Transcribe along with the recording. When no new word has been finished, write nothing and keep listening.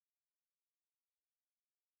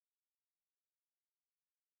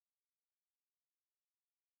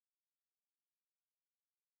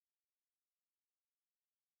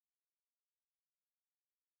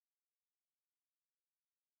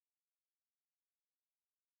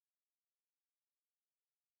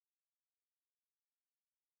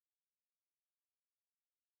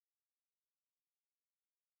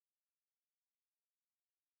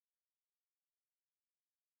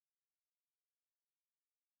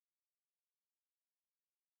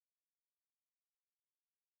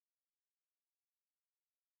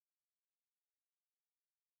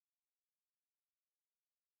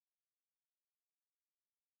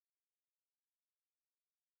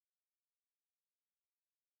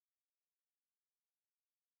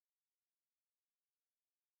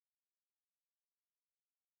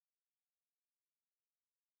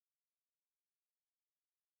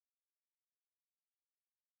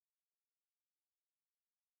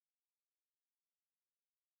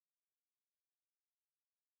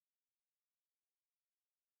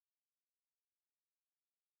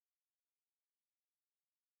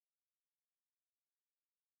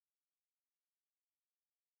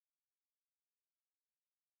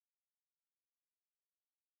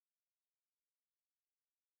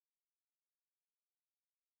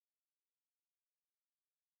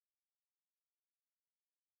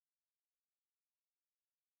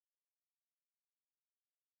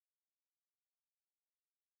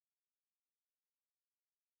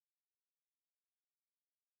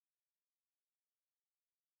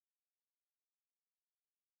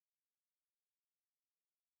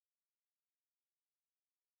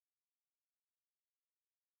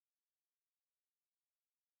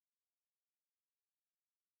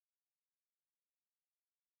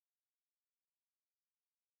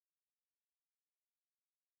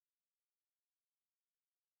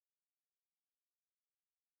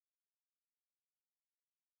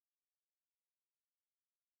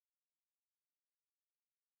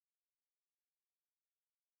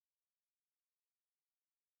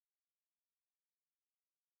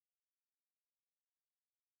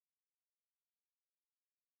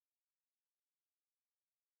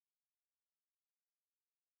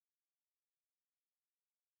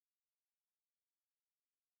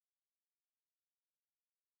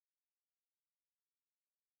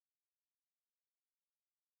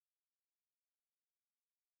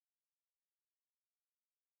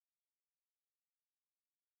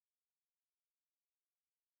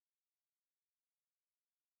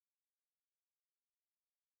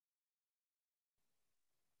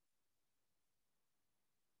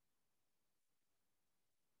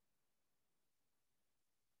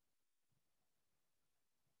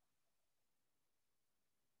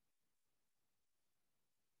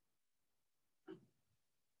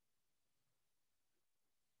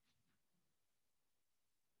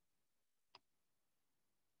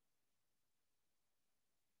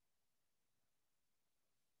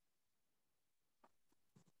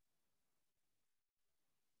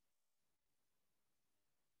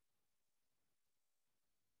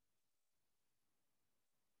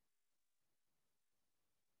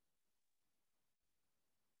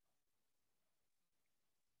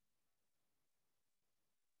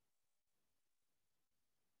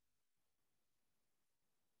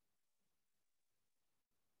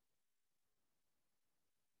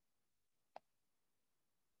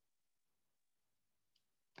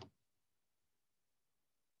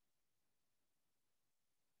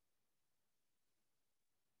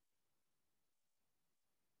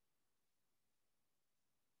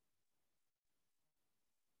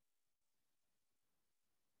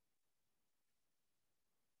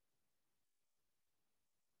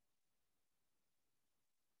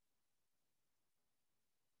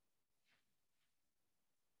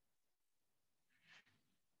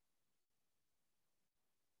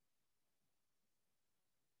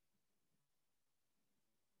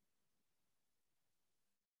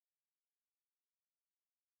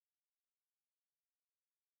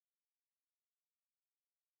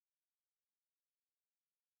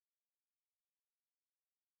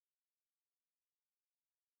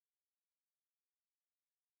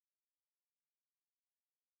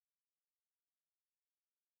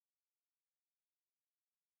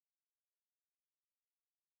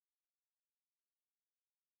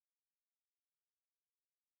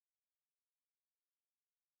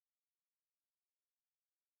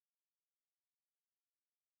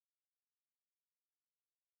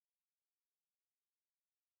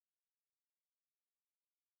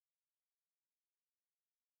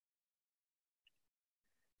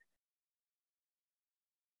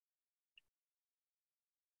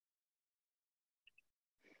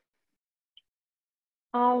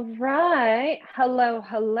All right. Hello,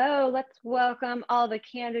 hello. Let's welcome all the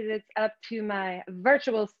candidates up to my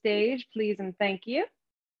virtual stage, please and thank you.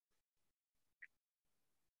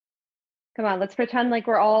 Come on, let's pretend like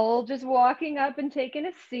we're all just walking up and taking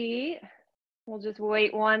a seat. We'll just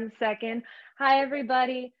wait 1 second. Hi,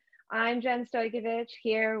 everybody. I'm Jen Stojkovic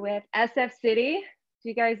here with SF City. Do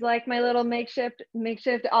you guys like my little makeshift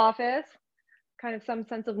office? Kind of some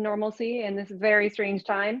sense of normalcy in this very strange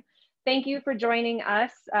time. Thank you for joining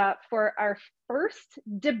us for our first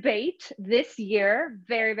debate this year.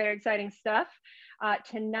 Very, very exciting stuff.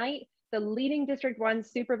 Tonight, the leading District 1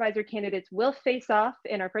 supervisor candidates will face off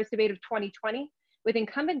in our first debate of 2020 with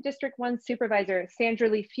incumbent District 1 Supervisor Sandra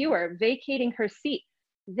Lee Fewer vacating her seat.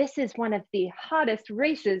 This is one of the hottest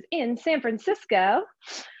races in San Francisco,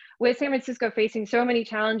 with San Francisco facing so many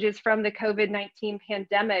challenges from the COVID-19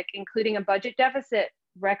 pandemic, including a budget deficit,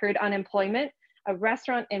 record unemployment, a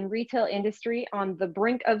restaurant and retail industry on the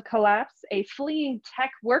brink of collapse, a fleeing tech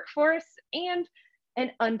workforce, and an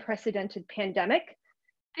unprecedented pandemic.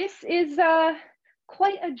 This is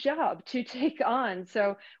quite a job to take on.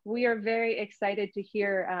 So we are very excited to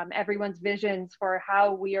hear everyone's visions for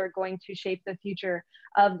how we are going to shape the future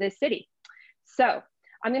of this city. So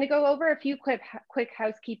I'm going to go over a few quick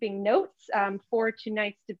housekeeping notes for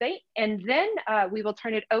tonight's debate, and then we will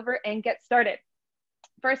turn it over and get started.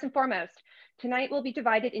 First and foremost, tonight will be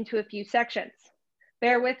divided into a few sections.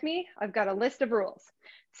 Bear with me, I've got a list of rules.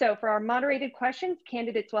 So for our moderated questions,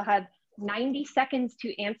 candidates will have 90 seconds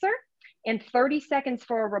to answer and 30 seconds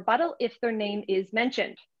for a rebuttal if their name is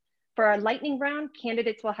mentioned. For our lightning round,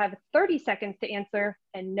 candidates will have 30 seconds to answer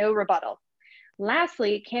and no rebuttal.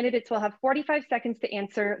 Lastly, candidates will have 45 seconds to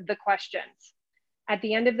answer the questions. At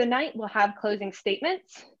the end of the night, we'll have closing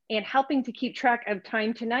statements, and helping to keep track of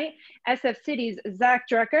time tonight, SF City's Zach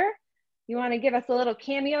Drucker. You want to give us a little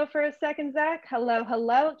cameo for a second, Zach? Hello,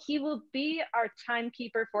 hello. He will be our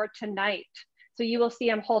timekeeper for tonight. So you will see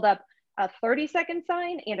him hold up a 30-second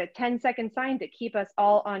sign and a 10-second sign to keep us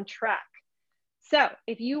all on track. So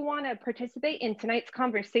if you want to participate in tonight's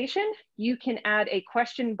conversation, you can add a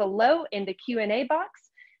question below in the Q&A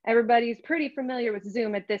box. Everybody's pretty familiar with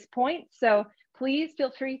Zoom at this point, so please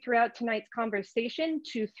feel free throughout tonight's conversation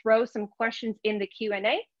to throw some questions in the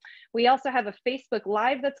Q&A. We also have a Facebook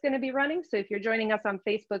Live that's going to be running, so if you're joining us on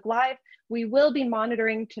Facebook Live, we will be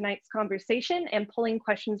monitoring tonight's conversation and pulling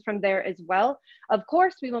questions from there as well. Of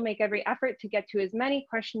course, we will make every effort to get to as many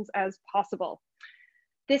questions as possible.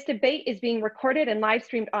 This debate is being recorded and live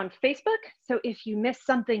streamed on Facebook, so if you miss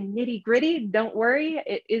something nitty-gritty, don't worry,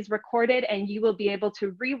 it is recorded and you will be able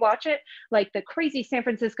to rewatch it like the crazy San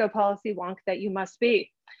Francisco policy wonk that you must be.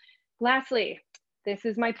 Lastly, this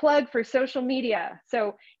is my plug for social media.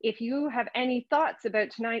 So if you have any thoughts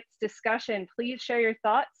about tonight's discussion, please share your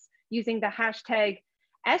thoughts using the hashtag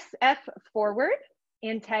SFForward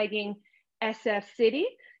and tagging SF City.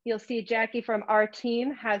 You'll see Jackie from our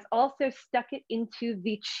team has also stuck it into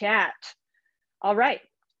the chat. All right,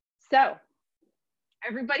 so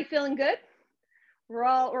everybody feeling good? We're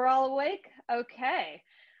all awake? Okay.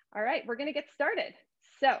 All right, we're gonna get started.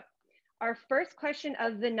 So our first question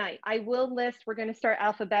of the night, I will list, we're gonna start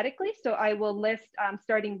alphabetically. So I will list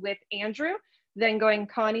starting with Andrew, then going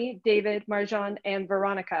Connie, David, Marjan, and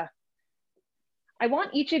Veronica. I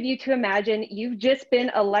want each of you to imagine you've just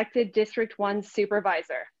been elected District 1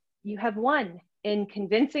 supervisor. You have won in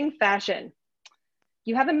convincing fashion.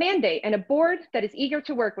 You have a mandate and a board that is eager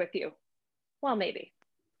to work with you. Well, maybe.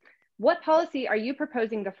 What policy are you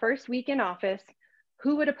proposing the first week in office?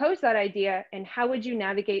 Who would oppose that idea, and how would you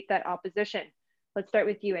navigate that opposition? Let's start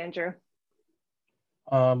with you, Andrew.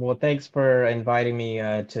 Well, thanks for inviting me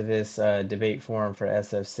to this debate forum for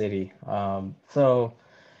SF City.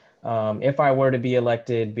 If I were to be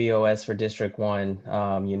elected BOS for District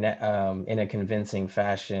 1 in a convincing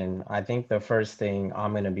fashion, I think the first thing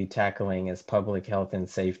I'm going to be tackling is public health and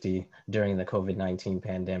safety during the COVID-19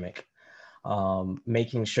 pandemic.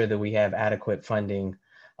 Making sure that we have adequate funding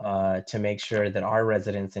to make sure that our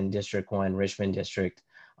residents in District 1, Richmond District,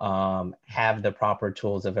 have the proper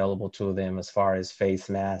tools available to them as far as face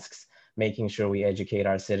masks, making sure we educate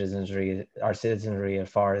our citizenry as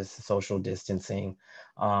far as social distancing,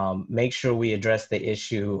 make sure we address the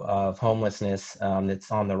issue of homelessness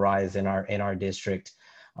that's on the rise in our district,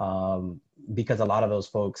 because a lot of those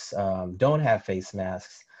folks don't have face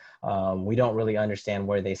masks. We don't really understand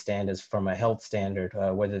where they stand as from a health standard,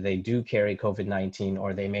 whether they do carry COVID-19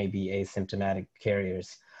 or they may be asymptomatic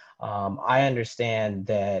carriers. I understand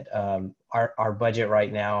that our budget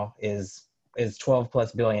right now is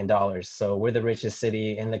 $12+ billion. So we're the richest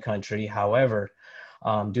city in the country. However,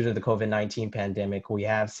 Due to the COVID-19 pandemic, we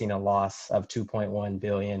have seen a loss of 2.1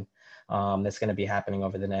 billion that's going to be happening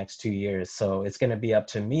over the next 2 years. So it's going to be up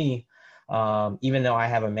to me, even though I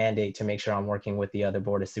have a mandate to make sure I'm working with the other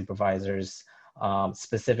board of supervisors,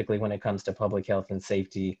 specifically when it comes to public health and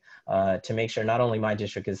safety, to make sure not only my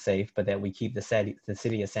district is safe, but that we keep the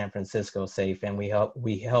city of San Francisco safe, and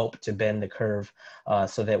we help to bend the curve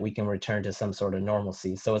so that we can return to some sort of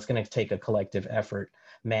normalcy. So it's going to take a collective effort,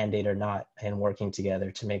 mandate or not, and working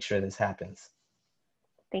together to make sure this happens.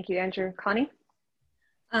 Thank you, Andrew. Connie?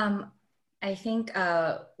 I think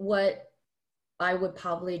what I would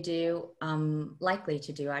probably do, likely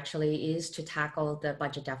to do actually, is to tackle the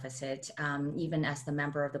budget deficit, even as the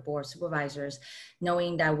member of the Board of Supervisors,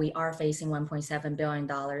 knowing that we are facing $1.7 billion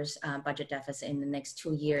budget deficit in the next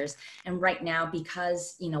 2 years. And right now,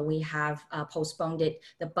 because we have postponed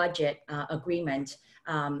the budget agreement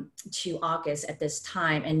to August at this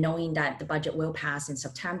time, and knowing that the budget will pass in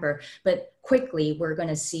September, but quickly we're going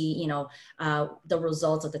to see the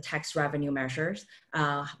results of the tax revenue measures.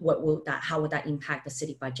 How would that impact the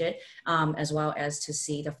city budget, as well as to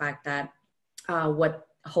see the fact that what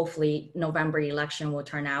hopefully November election will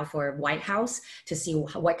turn out for White House, to see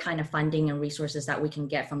what kind of funding and resources that we can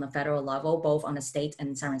get from the federal level, both on the state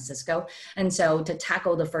and San Francisco. And so to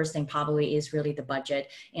tackle the first thing probably is really the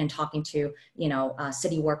budget, and talking to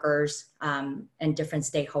city workers and different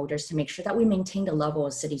stakeholders to make sure that we maintain the level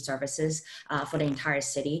of city services for the entire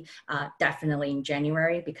city, definitely in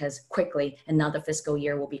January, because quickly another fiscal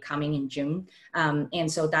year will be coming in June.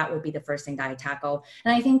 And so that would be the first thing that I tackle.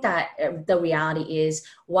 And I think that the reality is,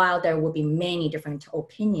 while there will be many different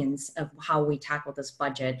opinions of how we tackle this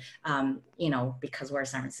budget, because we're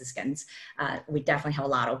San Franciscans, we definitely have a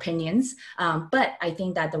lot of opinions. But I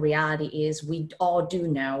think that the reality is we all do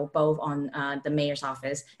know, both on the mayor's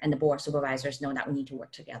office and the board of supervisors, know that we need to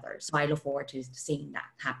work together. So I look forward to seeing that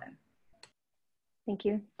happen. Thank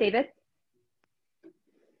you. David?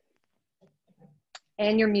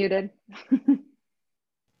 And you're muted.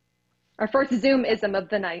 Our first Zoom-ism of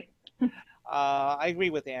the night. I agree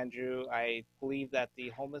with Andrew. I believe that the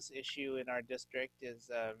homeless issue in our district is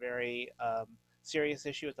a very serious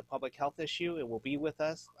issue. It's a public health issue. It will be with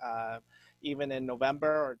us even in November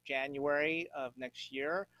or January of next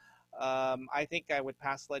year. I think I would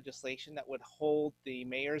pass legislation that would hold the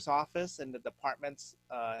mayor's office and the department's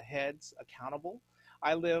heads accountable.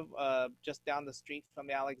 I live just down the street from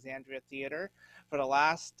the Alexandria Theater. For the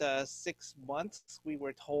last 6 months, we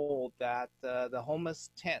were told that the homeless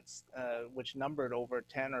tents, which numbered over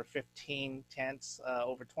 10 or 15 tents,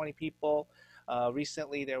 over 20 people.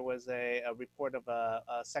 Recently, there was a report of a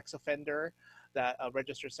sex offender, a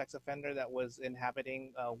registered sex offender that was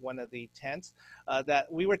inhabiting one of the tents,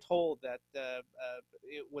 that we were told that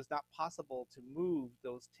it was not possible to move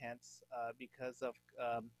those tents because of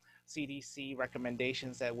CDC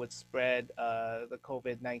recommendations that would spread the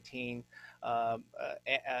COVID-19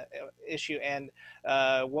 issue. And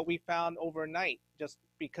what we found overnight, just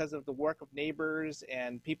because of the work of neighbors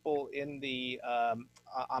and people in the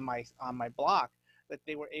on my block, that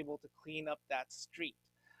they were able to clean up that street.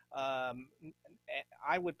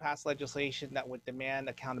 I would pass legislation that would demand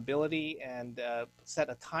accountability and set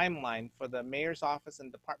a timeline for the mayor's office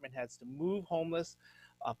and department heads to move homeless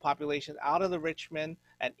population out of the Richmond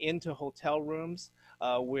and into hotel rooms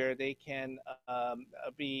where they can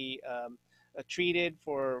be treated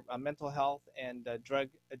for mental health and drug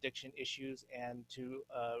addiction issues, and to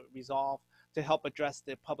help address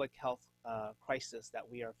the public health crisis that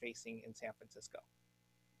we are facing in San Francisco.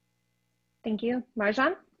 Thank you.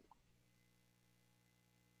 Marjan?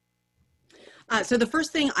 So the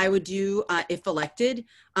first thing I would do if elected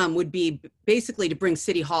would be basically to bring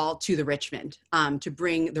City Hall to the Richmond, to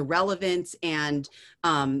bring the relevance and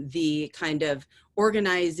the kind of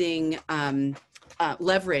organizing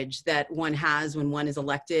leverage that one has when one is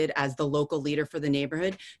elected as the local leader for the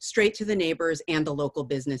neighborhood, straight to the neighbors and the local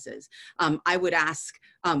businesses. I would ask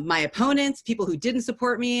my opponents, people who didn't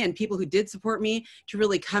support me and people who did support me, to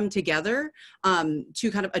really come together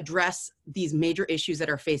to kind of address these major issues that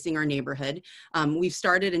are facing our neighborhood. We've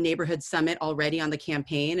started a neighborhood summit already on the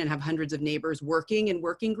campaign and have hundreds of neighbors working in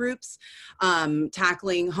working groups,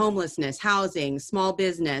 tackling homelessness, housing, small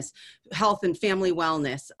business, health and family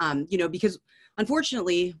wellness, because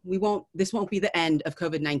unfortunately, this won't be the end of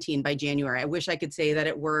COVID-19 by January. I wish I could say that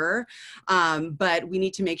it were, but we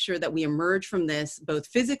need to make sure that we emerge from this both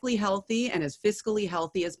physically healthy and as fiscally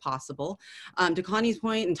healthy as possible. To Connie's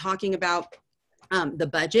point, and talking about the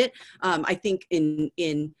budget, I think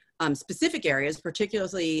in specific areas,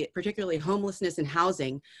 particularly homelessness and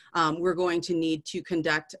housing, we're going to need to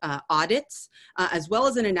conduct audits as well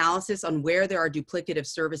as an analysis on where there are duplicative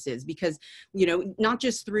services, because, you know, not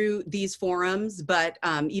just through these forums, but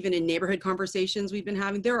even in neighborhood conversations we've been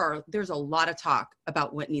having, there's a lot of talk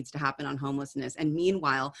about what needs to happen on homelessness. And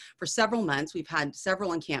meanwhile, for several months, we've had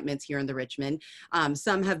several encampments here in the Richmond.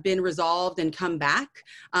 Some have been resolved and come back,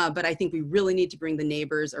 but I think we really need to bring the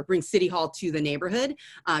neighbors, or bring City Hall to the neighborhood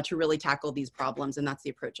to really tackle these problems. And that's the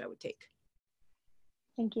approach I would take.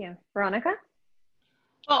 Thank you. Veronica?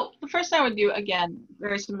 Well, the first thing I would do, again,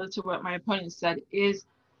 very similar to what my opponent said, is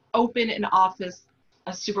open an office,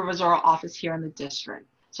 a supervisorial office here in the district,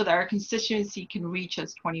 so that our constituency can reach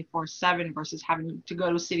us 24/7 versus having to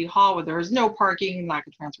go to City Hall where there is no parking and lack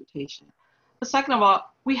of transportation. But second of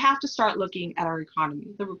all, we have to start looking at our economy.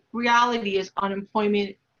 The reality is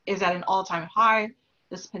unemployment is at an all-time high.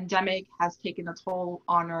 This pandemic has taken a toll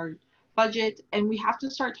on our budget, and we have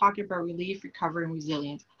to start talking about relief, recovery, and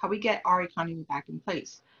resilience, how we get our economy back in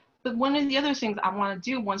place. But one of the other things I want to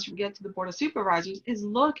do once we get to the Board of Supervisors is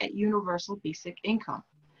look at universal basic income,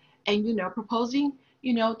 and, you know, proposing,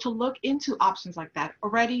 you know, to look into options like that.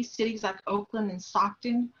 Already cities like Oakland and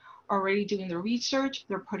Stockton are already doing the research.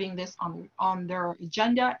 They're putting this on their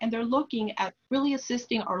agenda, and they're looking at really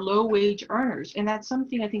assisting our low wage earners. And that's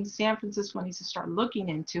something I think San Francisco needs to start looking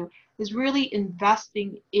into, is really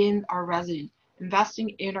investing in our residents, investing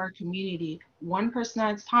in our community, one person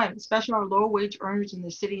at a time, especially our low wage earners in the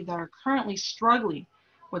city that are currently struggling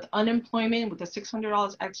with unemployment, with the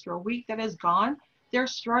 $600 extra a week that is gone. They're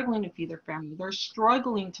struggling to feed their family. They're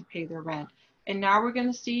struggling to pay their rent. And now we're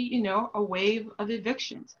going to see, you know, a wave of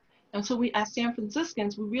evictions. And so we, as San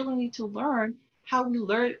Franciscans, we really need to learn how we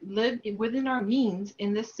live within our means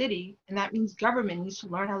in this city. And that means government needs to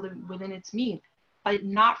learn how to live within its means, but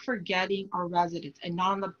not forgetting our residents and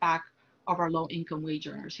not on the back of our low income wage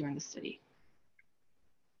earners here in the city.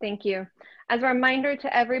 Thank you. As a reminder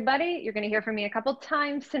to everybody, you're going to hear from me a couple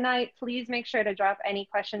times tonight. Please make sure to drop any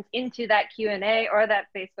questions into that Q&A or that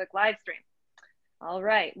Facebook live stream. All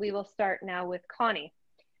right, we will start now with Connie.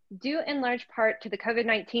 Due in large part to the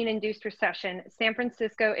COVID-19 induced recession, San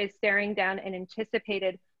Francisco is staring down an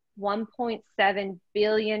anticipated $1.7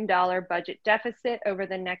 billion budget deficit over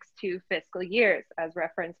the next 2 fiscal years, as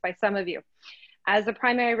referenced by some of you. As a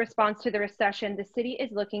primary response to the recession, the city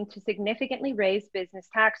is looking to significantly raise business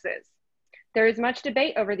taxes. There is much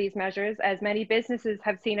debate over these measures, as many businesses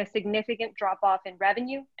have seen a significant drop-off in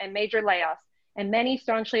revenue and major layoffs, and many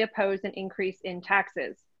staunchly oppose an increase in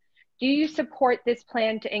taxes. Do you support this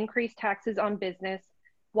plan to increase taxes on business?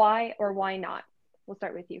 Why or why not? We'll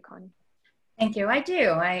start with you, Connie. Thank you. I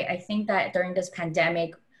do. I think that during this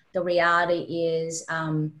pandemic, the reality is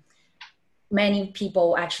many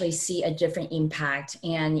people actually see a different impact.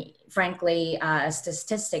 And frankly, a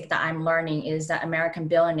statistic that I'm learning is that American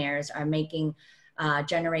billionaires are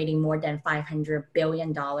generating more than $500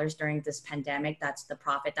 billion during this pandemic. That's the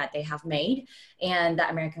profit that they have made. And the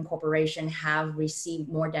American corporation have received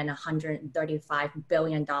more than $135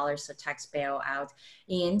 billion of tax bailout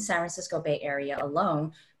in San Francisco Bay Area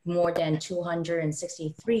alone. More than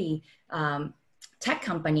 263 tech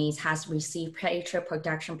companies has received Paycheck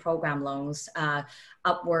Protection Program loans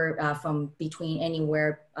upward from between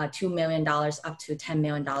anywhere $2 million up to $10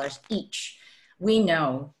 million each. We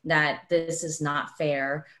know that this is not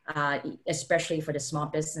fair, especially for the small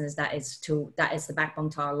business that is the backbone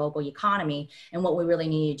to our local economy. And what we really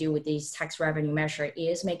need to do with these tax revenue measure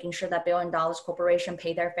is making sure that $1 billion corporation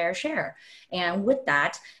pay their fair share. And with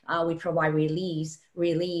that, we provide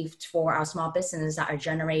relief for our small businesses that are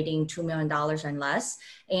generating $2 million and less,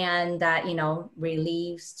 and that, you know,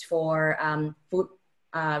 reliefs for food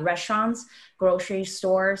restaurants, grocery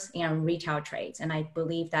stores, and retail trades. And I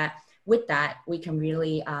believe that with that, we can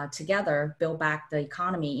really together build back the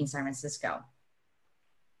economy in San Francisco.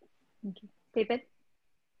 Thank you. David?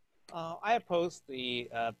 I oppose the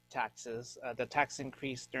taxes, the tax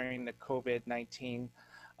increase during the COVID-19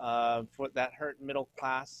 for that hurt middle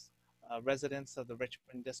class residents of the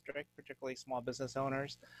Richmond district, particularly small business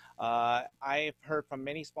owners. I've heard from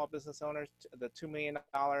many small business owners the $2 million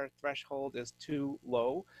threshold is too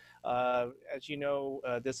low. As you know,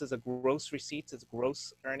 this is a gross receipts, it's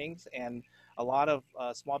gross earnings, and a lot of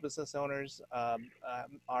small business owners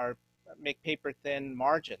make paper thin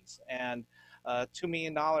margins, and $2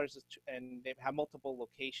 million and they have multiple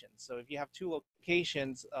locations. So if you have 2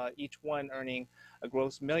 locations, each one earning a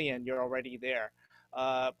gross million, you're already there.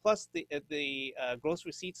 Plus the gross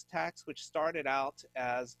receipts tax, which started out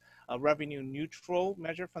as a revenue neutral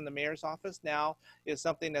measure from the mayor's office, now is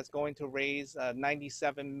something that's going to raise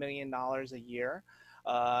 $97 million a year.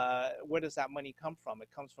 where does that money come from? It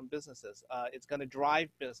comes from businesses. It's going to drive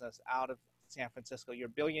business out of San Francisco. Your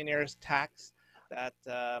billionaires tax that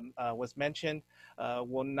was mentioned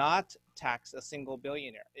will not tax a single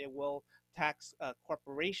billionaire. It will tax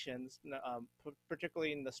corporations,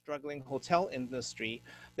 particularly in the struggling hotel industry,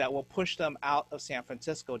 that will push them out of San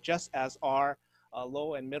Francisco, just as our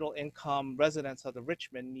low and middle income residents of the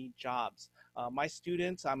Richmond need jobs. My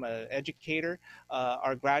students, I'm an educator,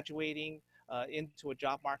 are graduating into a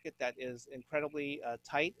job market that is incredibly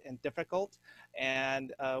tight and difficult,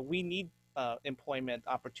 and we need employment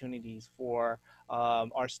opportunities for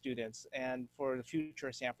our students and for the future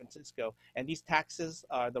of San Francisco. And these taxes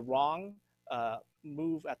are the wrong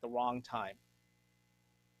move at the wrong time.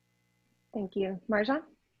 Thank you. Marjan?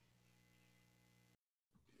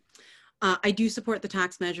 I do support the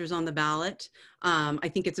tax measures on the ballot. I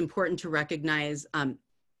think it's important to recognize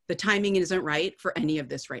the timing isn't right for any of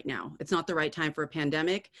this right now. It's not the right time for a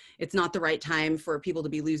pandemic. It's not the right time for people to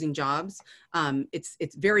be losing jobs.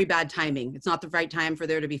 It's very bad timing. It's not the right time for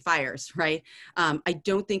there to be fires, right? I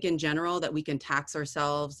don't think in general that we can tax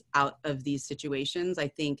ourselves out of these situations. I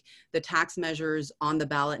think the tax measures on the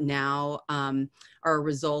ballot now are a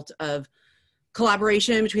result of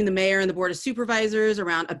collaboration between the mayor and the board of supervisors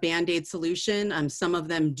around a Band-Aid solution. Some of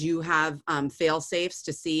them do have fail-safes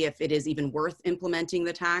to see if it is even worth implementing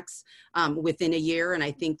the tax within a year. And I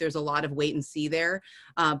think there's a lot of wait and see there.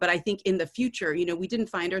 But I think in the future, we didn't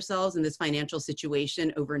find ourselves in this financial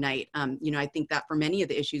situation overnight. I think that for many of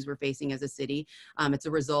the issues we're facing as a city, it's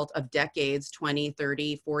a result of decades, 20,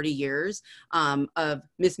 30, 40 years of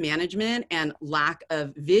mismanagement and lack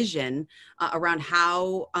of vision around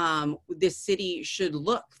how this city should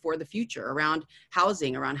look for the future, around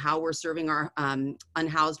housing, around how we're serving our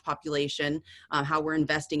unhoused population, how we're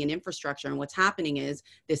investing in infrastructure. And what's happening is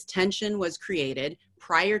this tension was created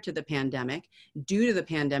prior to the pandemic. Due to the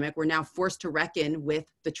pandemic, we're now forced to reckon with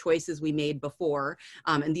the choices we made before.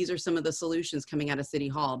 And these are some of the solutions coming out of City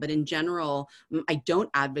Hall. But in general, I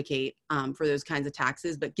don't advocate for those kinds of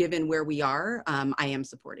taxes, but given where we are, I am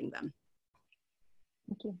supporting them.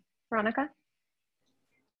 Thank you. Veronica?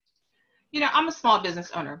 I'm a small business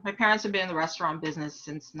owner. My parents have been in the restaurant business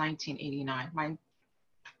since 1989.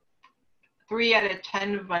 3 out of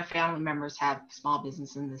 10 of my family members have small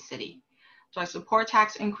business in the city. Do I support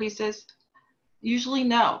tax increases? Usually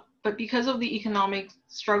no, but because of the economic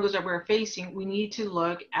struggles that we're facing, we need to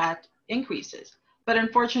look at increases. But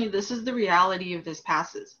unfortunately, this is the reality if this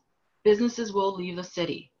passes. Businesses will leave the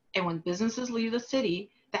city. And when businesses leave the city,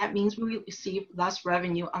 that means we receive less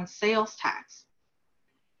revenue on sales tax.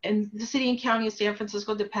 And the city and county of San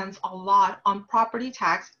Francisco depends a lot on property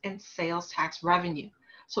tax and sales tax revenue.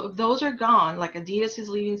 So if those are gone, like Adidas is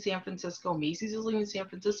leaving San Francisco, Macy's is leaving San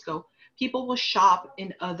Francisco, people will shop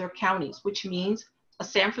in other counties, which means a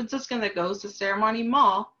San Franciscan that goes to Ceremony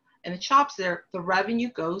Mall and it shops there, the revenue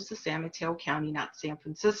goes to San Mateo County, not San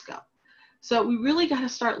Francisco. So we really got to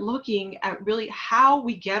start looking at really how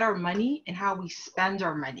we get our money and how we spend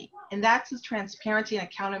our money. And that's the transparency and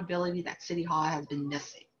accountability that City Hall has been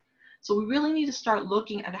missing. So we really need to start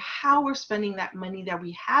looking at how we're spending that money that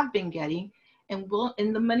we have been getting, and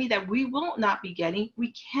the money that we will not be getting,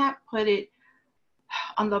 we can't put it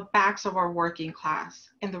on the backs of our working class.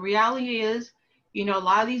 And the reality is, a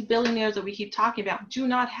lot of these billionaires that we keep talking about do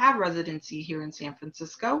not have residency here in San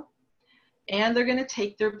Francisco, and they're going to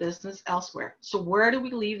take their business elsewhere. So where do we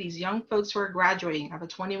leave these young folks who are graduating? I have a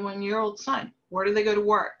 21-year-old son. Where do they go to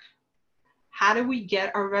work? How do we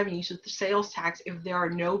get our revenues with the sales tax if there are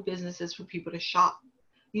no businesses for people to shop?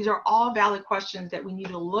 These are all valid questions that we need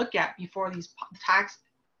to look at before these tax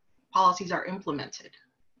policies are implemented.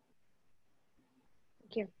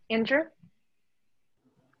 Thank you. Andrew?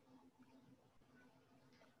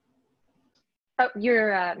 Oh,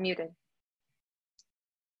 you're muted.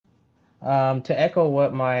 To echo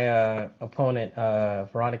what my opponent,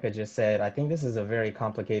 Veronica, just said, I think this is a very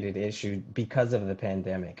complicated issue because of the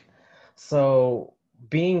pandemic. So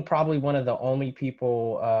being probably one of the only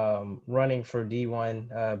people running for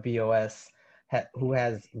D1 BOS who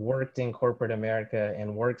has worked in corporate America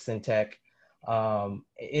and works in tech,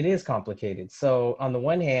 it is complicated. So on the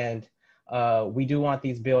one hand, we do want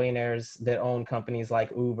these billionaires that own companies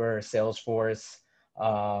like Uber, Salesforce,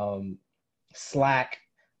 Slack,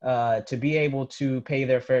 to be able to pay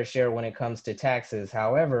their fair share when it comes to taxes.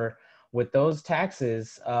 However, with those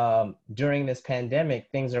taxes, during this pandemic,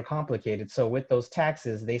 things are complicated. So with those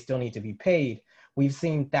taxes, they still need to be paid. We've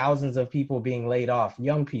seen thousands of people being laid off,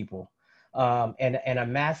 young people, and a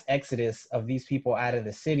mass exodus of these people out of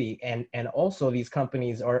the city. And also these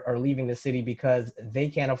companies are leaving the city because they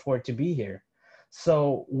can't afford to be here.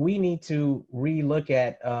 So we need to relook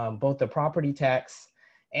at both the property tax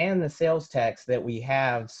and the sales tax that we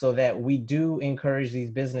have, so that we do encourage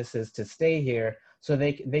these businesses to stay here, so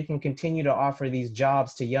they can continue to offer these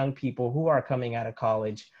jobs to young people who are coming out of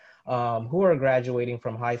college, who are graduating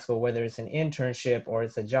from high school, whether it's an internship or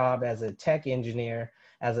it's a job as a tech engineer,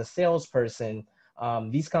 as a salesperson.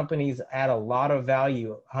 These companies add a lot of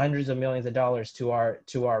value, hundreds of millions of dollars to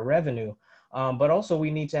our revenue. But also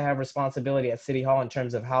we need to have responsibility at City Hall in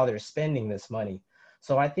terms of how they're spending this money.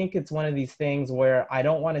 So I think it's one of these things where I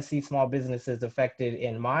don't want to see small businesses affected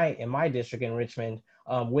in my district in Richmond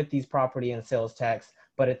with these property and sales tax.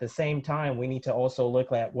 But at the same time, we need to also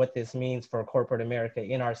look at what this means for corporate America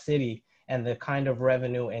in our city and the kind of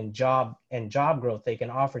revenue and job growth they can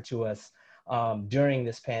offer to us during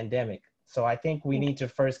this pandemic. So I think we need to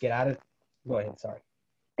first get out of, go ahead, sorry.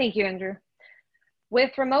 Thank you, Andrew.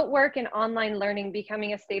 With remote work and online learning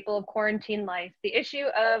becoming a staple of quarantine life, the issue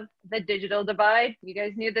of the digital divide, you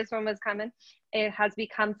guys knew this one was coming, it has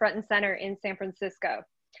become front and center in San Francisco.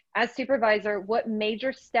 As supervisor, what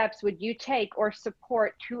major steps would you take or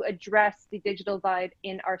support to address the digital divide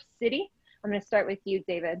in our city? I'm going to start with you,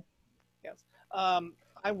 David. Yes.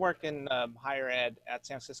 I work in higher ed at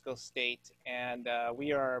San Francisco State, and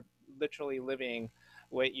we are literally living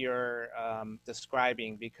what you're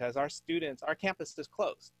describing, because our campus is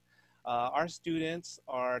closed. Our students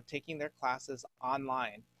are taking their classes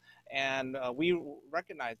online, and we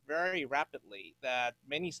recognize very rapidly that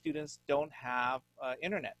many students don't have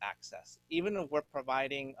internet access. Even if we're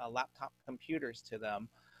providing laptop computers to them,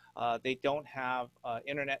 they don't have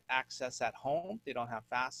internet access at home. They don't have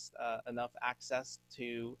fast enough access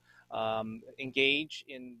to engage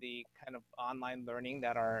in the kind of online learning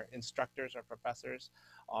that our instructors or professors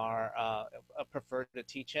are prefer to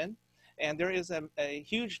teach in. And there is a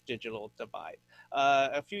huge digital divide.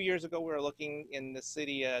 A few years ago, we were looking in the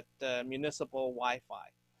city at municipal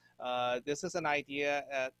Wi-Fi. This is an idea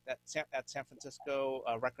at San Francisco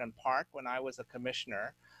Richmond Park when I was a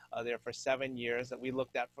commissioner there for 7 years, that we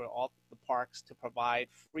looked at for all the parks to provide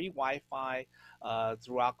free Wi-Fi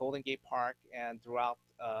throughout Golden Gate Park and throughout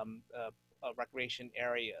recreation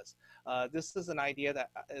areas. This is an idea that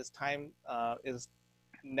is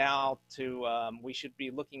now we should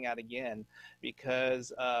be looking at again,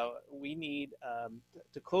 because we need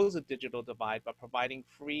to close the digital divide by providing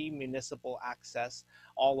free municipal access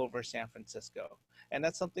all over San Francisco. And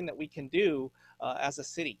that's something that we can do as a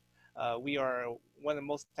city. We are one of the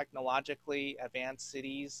most technologically advanced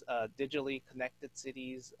cities, digitally connected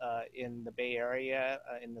cities in the Bay Area,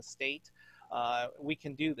 in the state. We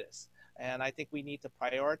can do this. And I think we need to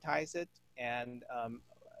prioritize it and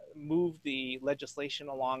move the legislation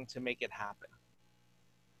along to make it happen.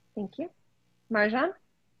 Thank you. Marjan?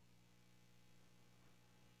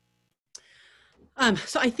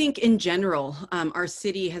 So I think in general, our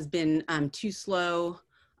city has been too slow.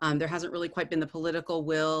 There hasn't really quite been the political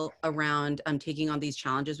will around taking on these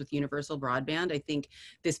challenges with universal broadband. I think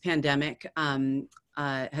this pandemic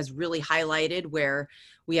has really highlighted where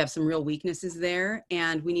we have some real weaknesses there,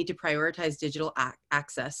 and we need to prioritize digital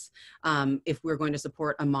access if we're going to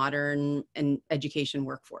support a modern and education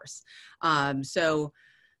workforce. So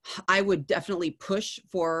I would definitely push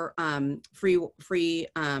for free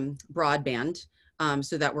broadband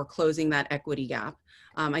so that we're closing that equity gap.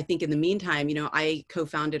 I think in the meantime, I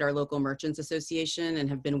co-founded our local merchants association and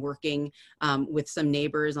have been working with some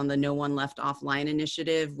neighbors on the No One Left Offline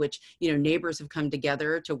initiative, which, neighbors have come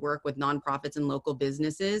together to work with nonprofits and local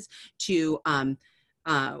businesses to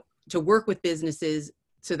work with businesses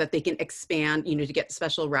so that they can expand, to get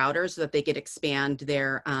special routers so that they could expand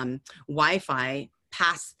their Wi-Fi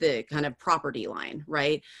past the kind of property line,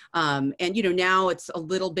 right? And now it's a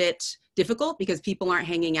little bit difficult because people aren't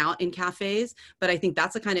hanging out in cafes, but I think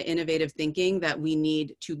that's the kind of innovative thinking that we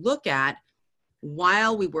need to look at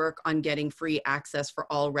while we work on getting free access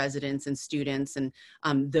for all residents and students and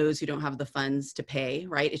those who don't have the funds to pay,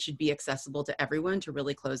 right? It should be accessible to everyone to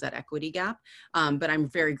really close that equity gap. But I'm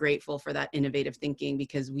very grateful for that innovative thinking,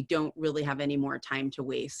 because we don't really have any more time to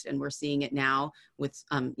waste. And we're seeing it now with,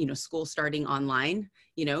 school starting online.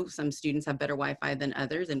 Some students have better Wi-Fi than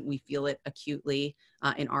others, and we feel it acutely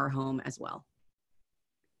in our home as well.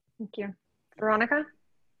 Thank you. Veronica?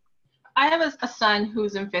 I have a son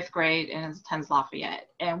who's in 5th grade and attends Lafayette,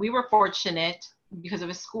 and we were fortunate because of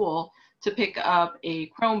his school to pick up a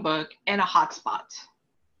Chromebook and a hotspot.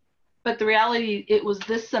 But the reality, it was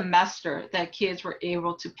this semester that kids were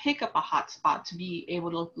able to pick up a hotspot to be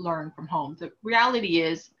able to learn from home. The reality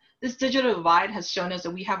is this digital divide has shown us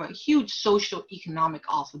that we have a huge social economic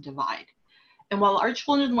also divide. And while our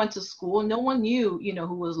children went to school, no one knew,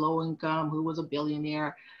 who was low income, who was a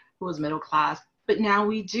billionaire, who was middle class. But now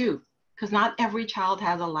we do, because not every child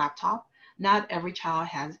has a laptop. Not every child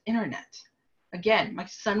has internet. Again, my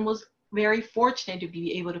son was very fortunate to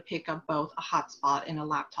be able to pick up both a hotspot and a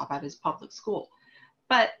laptop at his public school.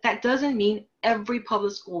 But that doesn't mean every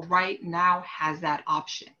public school right now has that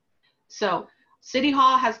option. So City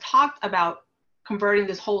Hall has talked about converting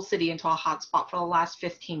this whole city into a hotspot for the last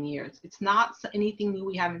 15 years. It's not anything new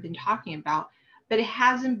we haven't been talking about, but it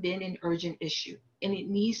hasn't been an urgent issue, and it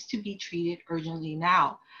needs to be treated urgently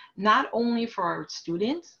now, not only for our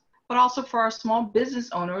students, but also for our small business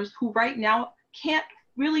owners who right now can't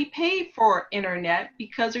really pay for internet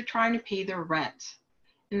because they're trying to pay their rent.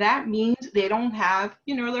 And that means they don't have,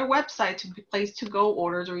 their website to place to-go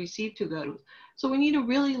orders or receive to-go. So we need to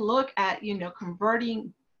really look at,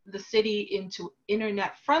 converting the city into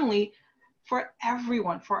internet friendly for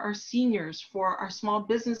everyone, for our seniors, for our small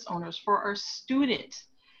business owners, for our students,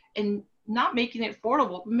 and not making it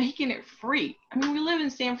affordable, but making it free. I mean, we live in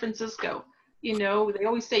San Francisco. They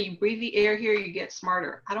always say you breathe the air here, you get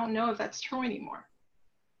smarter. I don't know if that's true anymore.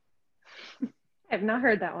 I've not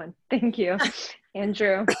heard that one. Thank you.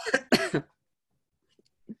 Andrew.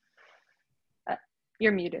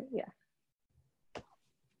 You're muted, yeah.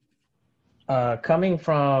 Coming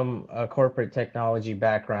from a corporate technology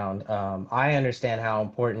background, I understand how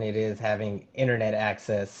important it is having internet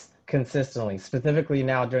access consistently, specifically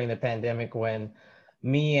now during the pandemic when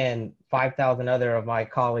me and 5,000 other of my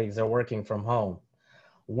colleagues are working from home.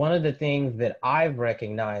 One of the things that I've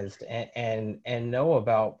recognized and know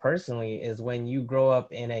about personally is when you grow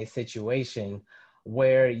up in a situation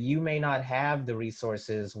where you may not have the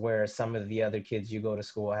resources where some of the other kids you go to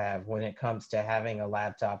school have when it comes to having a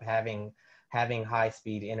laptop, having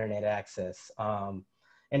high-speed internet access.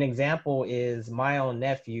 An example is my own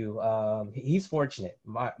nephew. He's fortunate.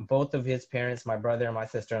 Both of his parents, my brother and my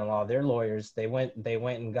sister-in-law, they're lawyers. They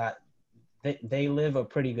live a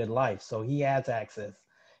pretty good life, so he has access.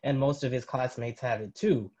 And most of his classmates have it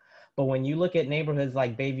too. But when you look at neighborhoods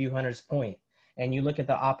like Bayview Hunters Point, and you look at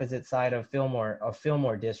the opposite side of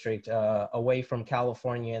Fillmore District, away from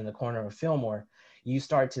California in the corner of Fillmore, you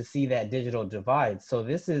start to see that digital divide. So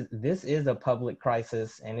this is a public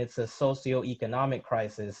crisis, and it's a socioeconomic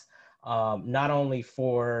crisis, not only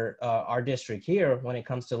for our district here when it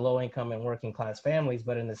comes to low income and working class families,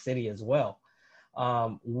 but in the city as well.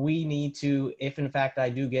 We need to, if in fact I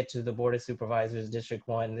do get to the Board of Supervisors District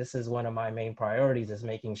 1, this is one of my main priorities, is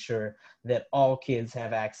making sure that all kids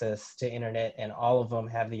have access to internet and all of them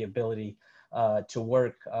have the ability to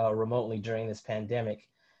work remotely during this pandemic.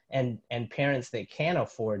 And parents that can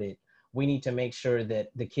afford it, we need to make sure that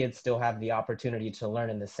the kids still have the opportunity to learn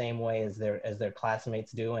in the same way as their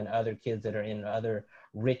classmates do and other kids that are in other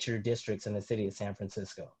richer districts in the city of San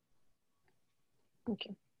Francisco.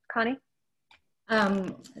 Okay, Connie?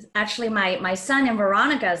 Actually, my son and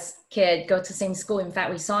Veronica's kid go to the same school. In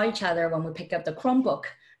fact, we saw each other when we picked up the Chromebook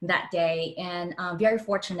that day, and very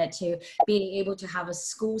fortunate to be able to have a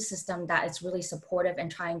school system that is really supportive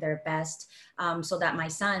and trying their best, so that my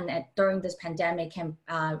son during this pandemic can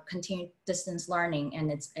continue distance learning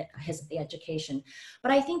and his education.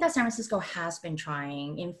 But I think that San Francisco has been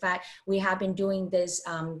trying. In fact, we have been doing this,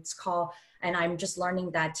 it's called, and I'm just learning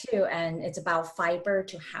that too. And it's about fiber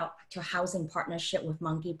to housing partnership with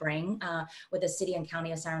Monkey Brain, with the city and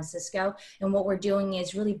county of San Francisco. And what we're doing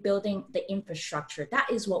is really building the infrastructure. That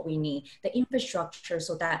is what we need, the infrastructure,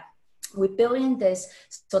 so that we build in this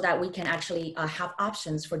so that we can actually have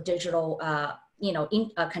options for digital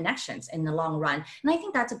connections in the long run. And I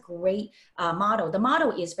think that's a great model. The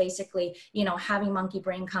model is basically, having Monkey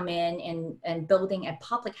Brain come in and building a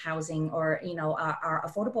public housing or, our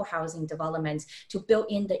affordable housing developments to build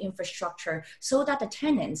in the infrastructure so that the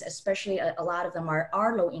tenants, especially a lot of them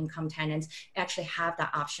are low income tenants, actually have that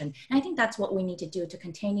option. And I think that's what we need to do to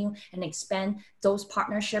continue and expand those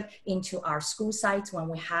partnerships into our school sites. When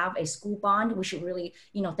we have a school bond, we should really,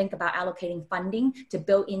 think about allocating funding to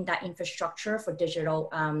build in that infrastructure for digital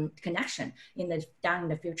connection down in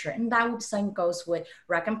the future. And that same goes with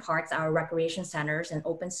rec and parks, our recreation centers and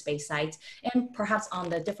open space sites, and perhaps on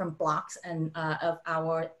the different blocks and of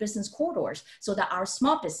our business corridors, so that our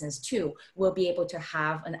small business too will be able to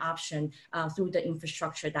have an option through the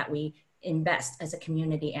infrastructure that we invest as a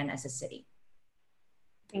community and as a city.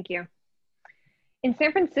 Thank you. In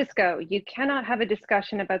San Francisco, you cannot have a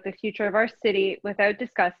discussion about the future of our city without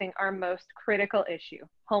discussing our most critical issue,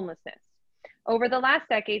 homelessness. Over the last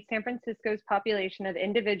decade, San Francisco's population of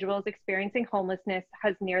individuals experiencing homelessness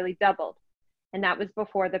has nearly doubled, and that was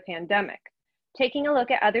before the pandemic. Taking a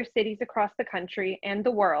look at other cities across the country and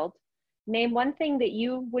the world, Name one thing that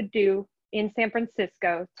you would do in San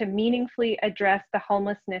Francisco to meaningfully address the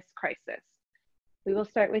homelessness crisis. We will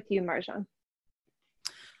start with you, Marjan.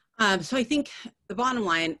 So I think the bottom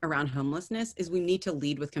line around homelessness is we need to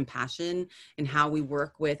lead with compassion in how we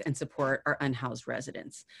work with and support our unhoused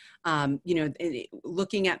residents.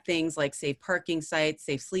 Looking at things like safe parking sites,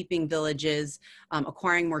 safe sleeping villages,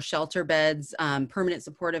 acquiring more shelter beds, permanent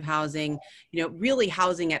supportive housing, really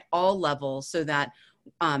housing at all levels so that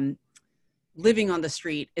living on the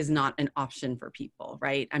street is not an option for people,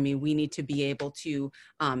 right? I mean, we need to be able to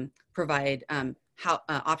provide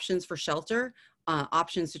options for shelter,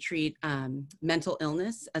 options to treat mental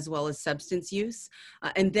illness as well as substance use,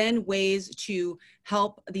 and then ways to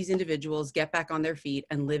help these individuals get back on their feet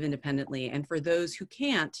and live independently. And for those who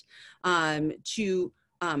can't, to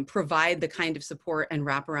provide the kind of support and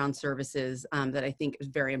wraparound services that I think is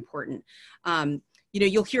very important.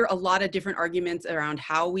 You'll hear a lot of different arguments around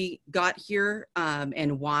how we got here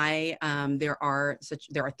and why there are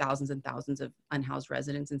thousands and thousands of unhoused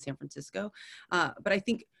residents in San Francisco. But I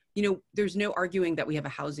think there's no arguing that we have a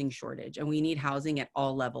housing shortage and we need housing at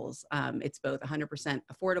all levels. It's both 100%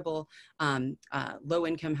 affordable, low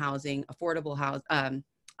income housing, affordable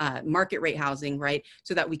market rate housing, right?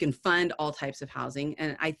 So that we can fund all types of housing.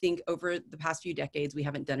 And I think over the past few decades, we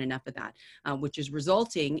haven't done enough of that, which is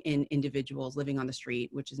resulting in individuals living on the street,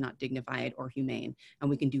 which is not dignified or humane. And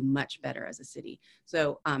we can do much better as a city.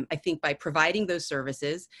 So I think by providing those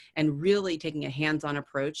services and really taking a hands-on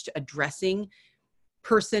approach to addressing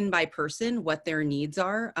person by person what their needs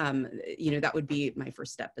are, that would be my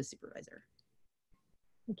first step as supervisor.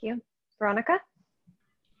 Thank you. Veronica?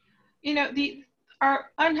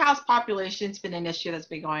 Our unhoused population's been an issue that's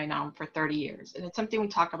been going on for 30 years, and it's something we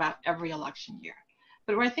talk about every election year.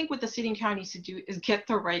 But what I think what the city and county needs to do is get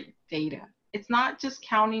the right data. It's not just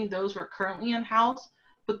counting those who are currently unhoused,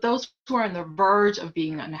 but those who are on the verge of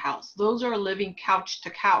being unhoused. Those who are living couch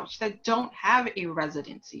to couch that don't have a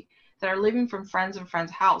residency, that are living from friends and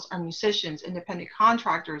friends' house, are musicians, independent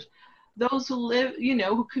contractors, those who live,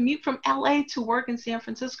 who commute from LA to work in San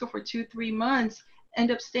Francisco for 2-3 months, end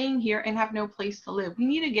up staying here and have no place to live. We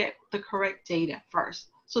need to get the correct data first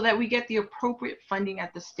so that we get the appropriate funding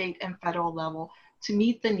at the state and federal level to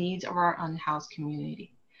meet the needs of our unhoused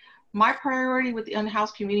community. My priority with the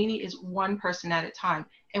unhoused community is one person at a time.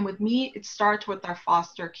 And with me, it starts with our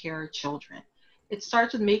foster care children. It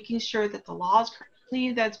starts with making sure that the laws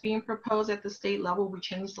that's being proposed at the state level, we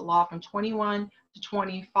change the law from 21 to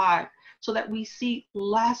 25 so that we see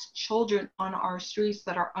less children on our streets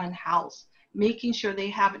that are unhoused, making sure they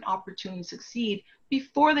have an opportunity to succeed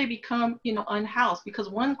before they become, unhoused. Because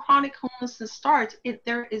when chronic homelessness starts,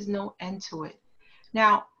 there is no end to it.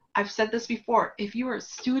 Now, I've said this before, if you are a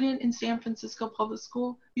student in San Francisco Public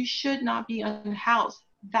School, you should not be unhoused.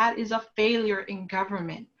 That is a failure in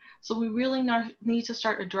government. So we really need to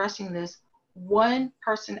start addressing this one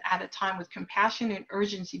person at a time with compassion and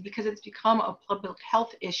urgency, because it's become a public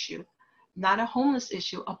health issue, not a homeless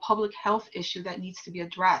issue, a public health issue that needs to be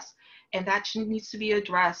addressed. And that needs to be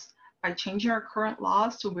addressed by changing our current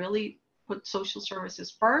laws to really put social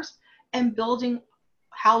services first and building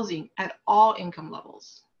housing at all income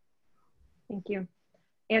levels. Thank you.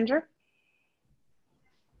 Andrew?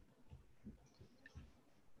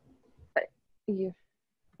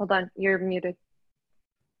 Hold on, you're muted.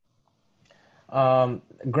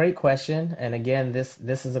 Great question. And again, this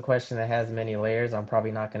is a question that has many layers. I'm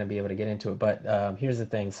probably not going to be able to get into it, but here's the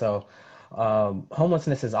thing. So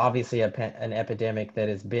homelessness is obviously an epidemic that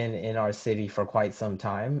has been in our city for quite some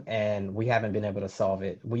time, and we haven't been able to solve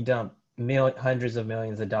it. We dump hundreds of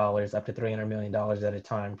millions of dollars, up to $300 million at a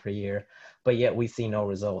time per year, but yet we see no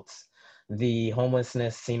results. The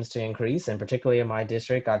homelessness seems to increase, and particularly in my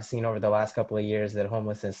district, I've seen over the last couple of years that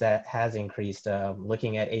homelessness has increased.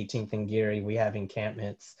 Looking at 18th and Geary, we have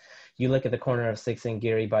encampments. You look at the corner of 6th and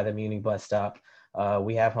Geary by the Muni bus stop,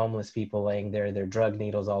 we have homeless people laying there, their drug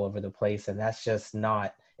needles all over the place, and that's just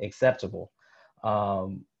not acceptable.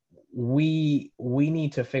 We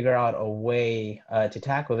need to figure out a way to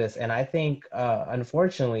tackle this. And I think,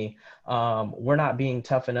 unfortunately, we're not being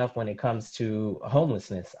tough enough when it comes to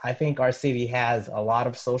homelessness. I think our city has a lot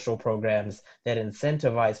of social programs that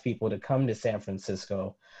incentivize people to come to San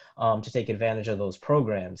Francisco to take advantage of those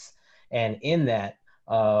programs. And in that,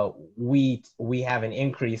 we have an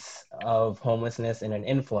increase of homelessness and an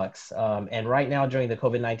influx. And right now during the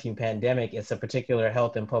COVID-19 pandemic, it's a particular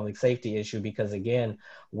health and public safety issue because, again,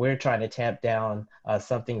 we're trying to tamp down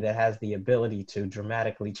something that has the ability to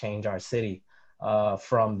dramatically change our city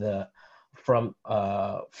from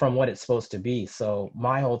what it's supposed to be. So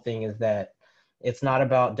my whole thing is that it's not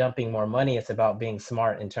about dumping more money. It's about being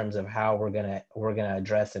smart in terms of how we're gonna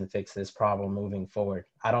address and fix this problem moving forward.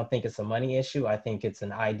 I don't think it's a money issue. I think it's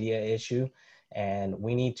an idea issue, and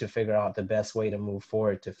we need to figure out the best way to move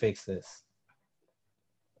forward to fix this.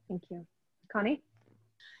 Thank you. Connie?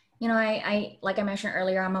 You know, I like I mentioned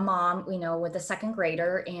earlier, I'm a mom, you know, with a second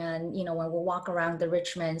grader. And, you know, when we walk around the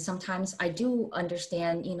Richmond, sometimes I do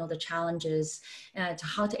understand, you know, the challenges to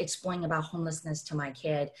how to explain about homelessness to my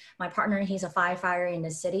kid. My partner, he's a firefighter in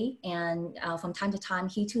the city. And from time to time,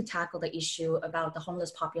 he too tackled the issue about the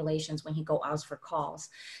homeless populations when he go out for calls.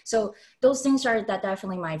 So those things are that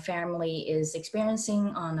definitely my family is experiencing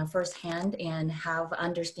on a firsthand and have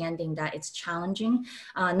understanding that it's challenging.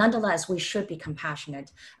 Nonetheless, we should be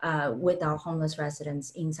compassionate with our homeless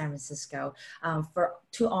residents in San Francisco. For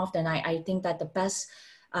too often, I think that the best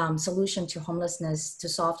solution to homelessness, to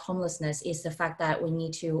solve homelessness, is the fact that we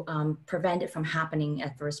need to prevent it from happening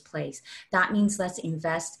at first place. That means let's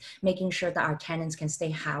invest, making sure that our tenants can stay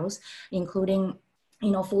housed, including,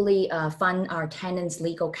 you know, fully fund our tenants'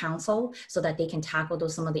 legal counsel so that they can tackle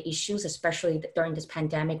some of the issues, especially during this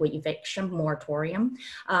pandemic with eviction moratorium,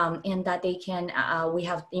 and that they can, we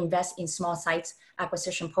have invest in small sites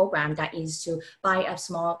acquisition program that is to buy a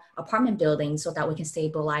small apartment building so that we can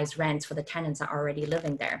stabilize rents for the tenants that are already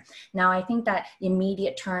living there. Now, I think that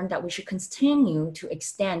immediate term that we should continue to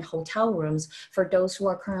extend hotel rooms for those who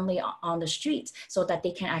are currently on the streets so that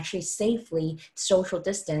they can actually safely social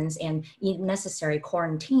distance and, if necessary,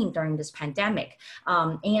 quarantine during this pandemic.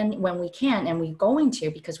 And when we can, and we're going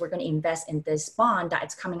to, because we're going to invest in this bond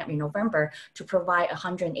that's coming up in November to provide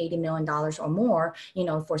 $180 million or more, you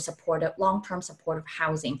know, for supportive, long-term supportive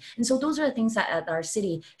housing. And so those are the things that our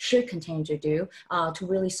city should continue to do to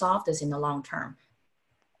really solve this in the long term.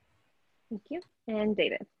 Thank you. And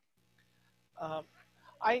David?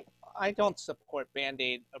 I don't support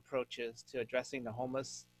Band-Aid approaches to addressing the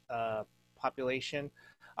homeless population.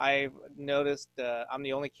 I've noticed I'm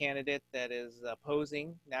the only candidate that is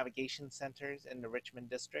opposing navigation centers in the Richmond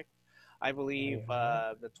district. I believe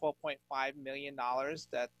the $12.5 million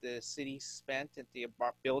that the city spent at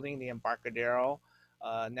building the Embarcadero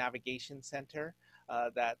Navigation Center,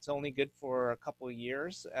 that's only good for a couple of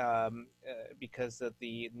years because of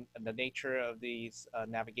the nature of these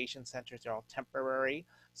navigation centers. They're all temporary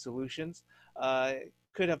solutions.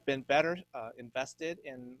 Could have been better invested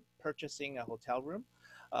in purchasing a hotel room.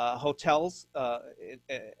 Hotels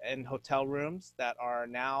and hotel rooms that are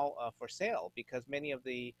now for sale, because many of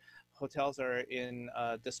the hotels are in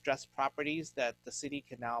distressed properties that the city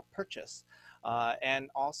can now purchase and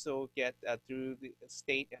also get through the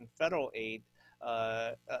state and federal aid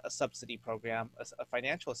a subsidy program, a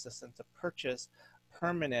financial assistance to purchase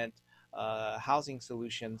permanent housing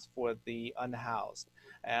solutions for the unhoused.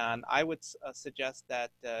 And I would suggest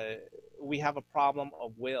that we have a problem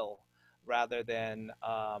of will rather than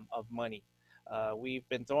of money. We've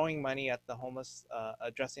been throwing money at the homeless,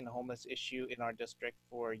 addressing the homeless issue in our district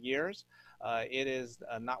for years. It is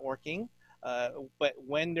not working, but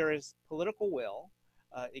when there is political will,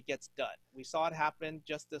 it gets done. We saw it happen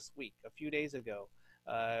just this week, a few days ago,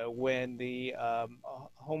 when the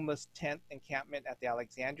homeless tent encampment at the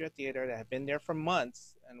Alexandria Theater that had been there for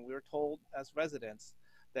months, and we were told as residents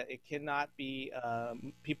that it cannot be,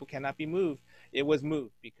 people cannot be moved. It was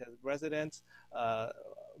moved because residents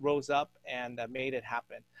rose up and made it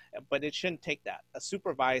happen. But it shouldn't take that. A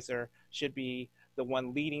supervisor should be the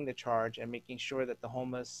one leading the charge and making sure that the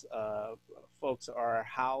homeless folks are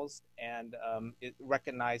housed and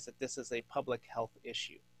recognize that this is a public health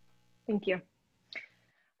issue. Thank you.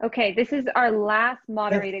 Okay, this is our last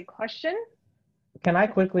moderated question. Can I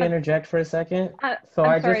quickly interject for a second? So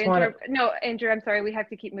I'm sorry, no, Andrew, I'm sorry. We have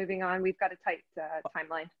to keep moving on. We've got a tight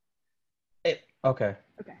timeline. Okay.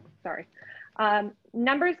 Okay, sorry.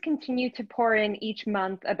 Numbers continue to pour in each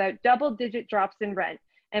month about double-digit drops in rent,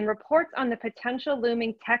 and reports on the potential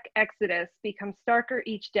looming tech exodus become starker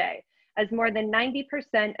each day, as more than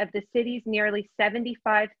 90% of the city's nearly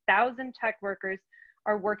 75,000 tech workers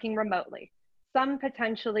are working remotely, some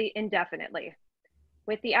potentially indefinitely.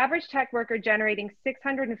 With the average tech worker generating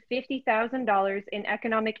 $650,000 in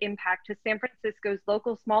economic impact to San Francisco's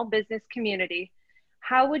local small business community,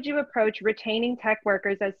 how would you approach retaining tech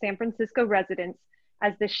workers as San Francisco residents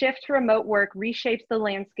as the shift to remote work reshapes the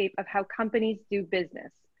landscape of how companies do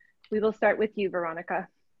business? We will start with you, Veronica.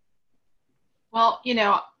 Well, you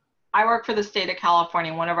know, I work for the state of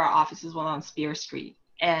California. One of our offices was on Spear Street.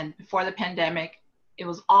 And before the pandemic, it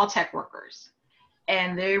was all tech workers.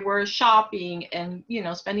 And they were shopping and, you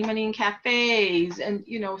know, spending money in cafes and,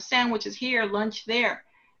 you know, sandwiches here, lunch there.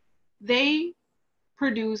 They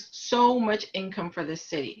produce so much income for the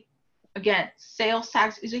city. Again, sales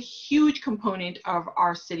tax is a huge component of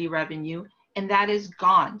our city revenue, and that is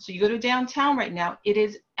gone. So you go to downtown right now, it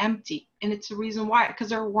is empty. And it's the reason why, because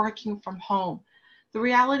they're working from home. The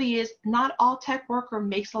reality is not all tech worker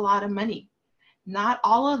makes a lot of money. Not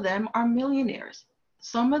all of them are millionaires.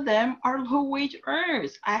 Some of them are low wage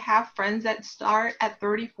earners. I have friends that start at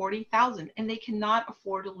 30, 40,000 and they cannot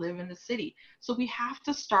afford to live in the city. So we have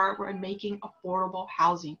to start with making affordable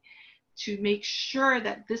housing to make sure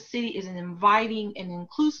that this city is an inviting and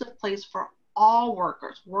inclusive place for all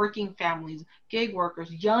workers, working families, gig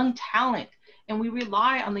workers, young talent. And we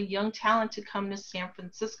rely on the young talent to come to San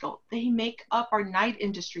Francisco. They make up our night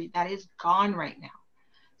industry that is gone right now.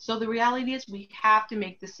 So the reality is we have to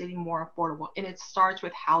make the city more affordable, and it starts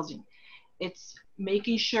with housing. It's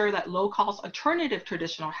making sure that low-cost alternative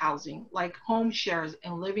traditional housing like home shares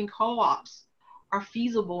and living co-ops are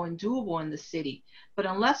feasible and doable in the city. But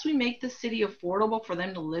unless we make the city affordable for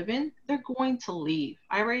them to live in, they're going to leave.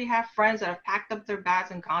 I already have friends that have packed up their bags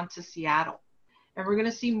and gone to Seattle. And we're going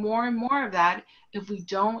to see more and more of that if we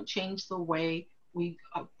don't change the way we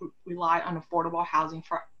rely on affordable housing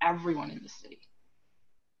for everyone in the city.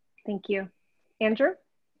 Thank you. Andrew?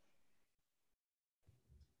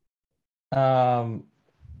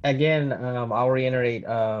 Again, I'll reiterate,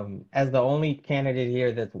 as the only candidate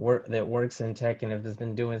here that works in tech and has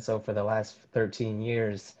been doing so for the last 13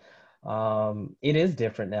 years, it is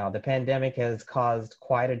different now. The pandemic has caused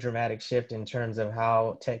quite a dramatic shift in terms of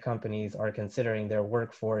how tech companies are considering their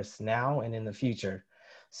workforce now and in the future.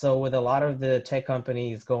 So with a lot of the tech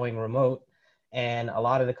companies going remote, and a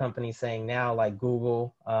lot of the companies saying now, like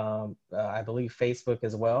Google, I believe Facebook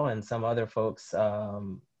as well, and some other folks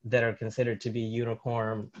that are considered to be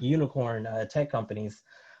unicorn tech companies,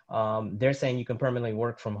 they're saying you can permanently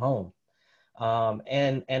work from home.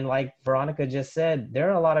 And like Veronica just said, there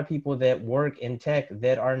are a lot of people that work in tech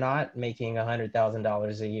that are not making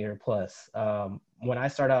 $100,000 a year plus. When I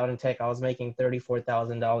started out in tech, I was making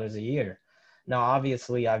 $34,000 a year. Now,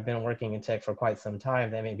 obviously, I've been working in tech for quite some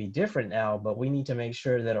time. That may be different now, but we need to make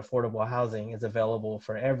sure that affordable housing is available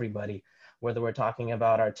for everybody, whether we're talking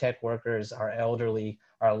about our tech workers, our elderly,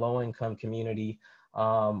 our low-income community,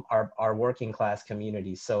 our working class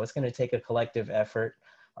community. So it's going to take a collective effort,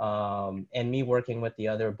 and me working with the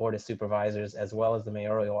other board of supervisors as well as the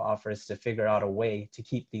mayoral office to figure out a way to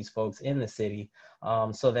keep these folks in the city,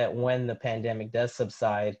 so that when the pandemic does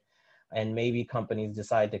subside, and maybe companies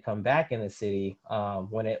decide to come back in the city,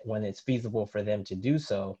 when it's feasible for them to do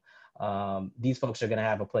so, these folks are going to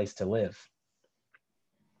have a place to live.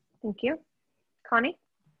 Thank you. Connie?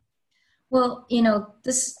 Well, you know,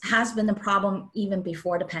 this has been the problem even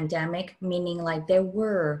before the pandemic, meaning like there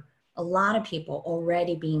were a lot of people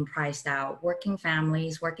already being priced out, working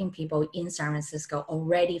families, working people in San Francisco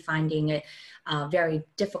already finding it very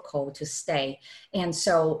difficult to stay. And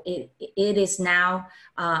so it is now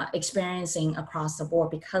experiencing across the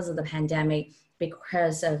board because of the pandemic,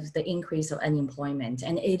 because of the increase of unemployment.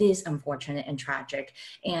 And it is unfortunate and tragic.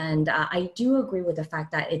 And I do agree with the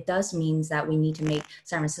fact that it does mean that we need to make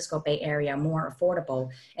San Francisco Bay Area more affordable.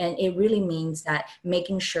 And it really means that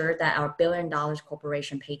making sure that our $1 billion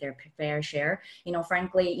corporation pay their fair share. You know,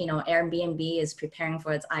 frankly, you know, Airbnb is preparing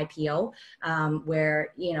for its IPO, where,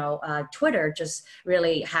 you know, Twitter just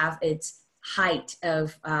really have its height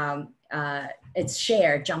of its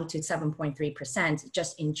share jumped to 7.3%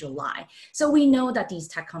 just in July. So we know that these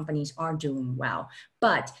tech companies are doing well,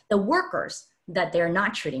 but the workers that they're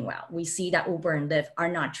not treating well. We see that Uber and Lyft are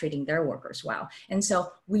not treating their workers well. And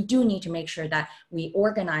so we do need to make sure that we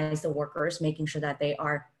organize the workers, making sure that they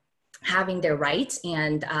are having their rights,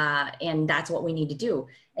 and that's what we need to do.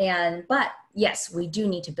 But yes, we do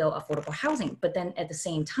need to build affordable housing. But then at the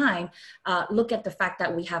same time, look at the fact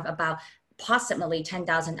that we have about approximately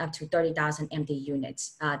 10,000 up to 30,000 empty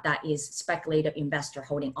units that is speculative investor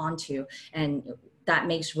holding onto, and that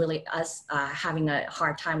makes really us having a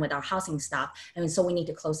hard time with our housing stock. And so we need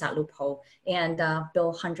to close that loophole and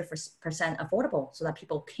build 100% affordable so that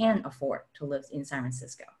people can afford to live in San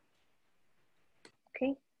Francisco.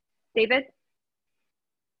 Okay, David?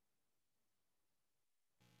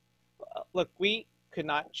 Look, we could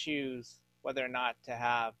not choose whether or not to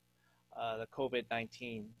have the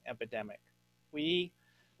COVID-19 epidemic. We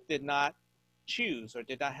did not choose or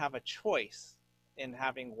did not have a choice in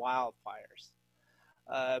having wildfires.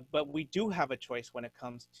 But we do have a choice when it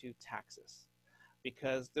comes to taxes,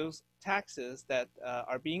 because those taxes that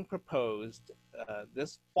are being proposed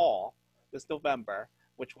this fall, this November,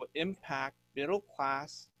 which will impact middle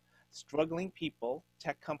class, struggling people.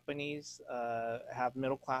 Tech companies have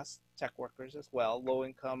middle class tech workers as well, low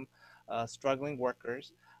income, struggling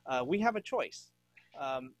workers. We have a choice.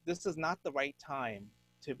 this is not the right time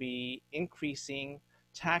to be increasing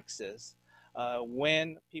taxes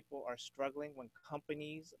when people are struggling, when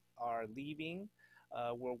companies are leaving,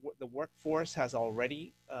 where the workforce has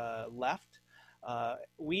already left.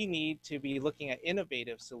 We need to be looking at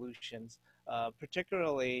innovative solutions,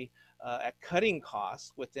 particularly at cutting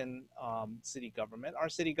costs within city government. Our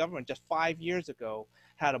city government just 5 years ago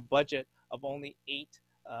had a budget of only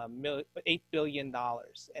 $8 billion.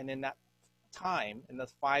 And in that time, in the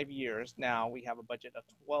 5 years now, we have a budget of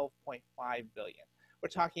 $12.5 billion. We're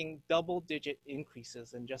talking double-digit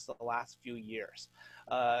increases in just the last few years.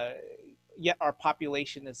 Yet our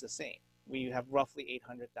population is the same. We have roughly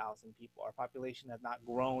 800,000 people. Our population has not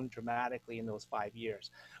grown dramatically in those 5 years.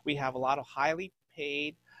 We have a lot of highly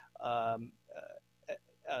paid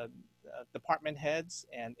department heads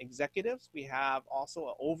and executives. We have also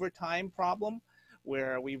an overtime problem,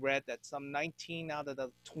 where we read that some 19 out of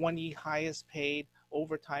the 20 highest paid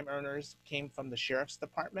overtime earners came from the sheriff's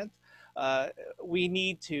department. We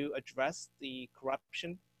need to address the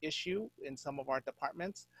corruption issue in some of our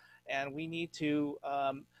departments, and we need to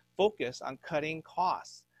focus on cutting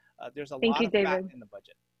costs. There's a lot of fat in the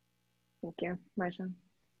budget. Thank you, Marsha.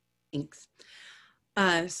 Thanks.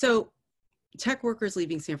 So tech workers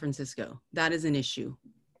leaving San Francisco, that is an issue.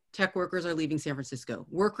 Tech workers are leaving San Francisco.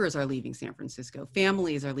 Workers are leaving San Francisco.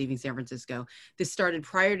 Families are leaving San Francisco. This started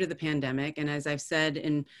prior to the pandemic. And as I've said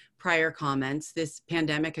in prior comments, this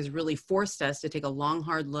pandemic has really forced us to take a long,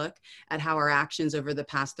 hard look at how our actions over the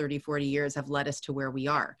past 30, 40 years have led us to where we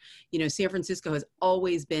are. You know, San Francisco has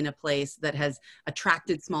always been a place that has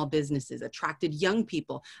attracted small businesses, attracted young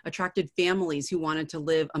people, attracted families who wanted to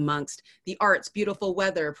live amongst the arts, beautiful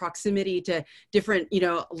weather, proximity to different, you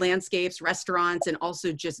know, landscapes, restaurants, and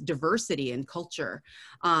also just diversity and culture.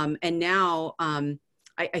 And now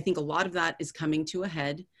I think a lot of that is coming to a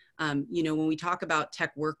head. You know, when we talk about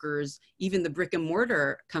tech workers, even the brick and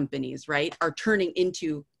mortar companies, right, are turning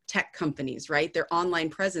into tech companies, right? Their online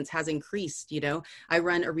presence has increased. You know, I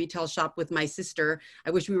run a retail shop with my sister. I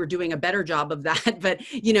wish we were doing a better job of that, but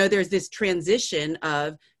you know, there's this transition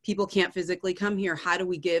of people can't physically come here. How do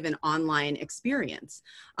we give an online experience?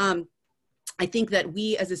 I think that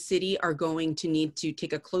we as a city are going to need to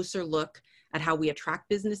take a closer look at how we attract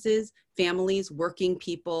businesses, families, working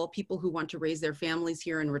people, people who want to raise their families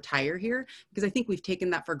here and retire here, because I think we've taken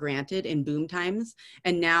that for granted in boom times.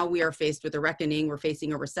 And now we are faced with a reckoning. We're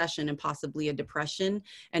facing a recession and possibly a depression,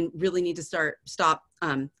 and really need to stop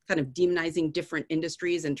kind of demonizing different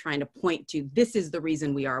industries and trying to point to this is the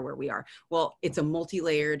reason we are where we are. Well, it's a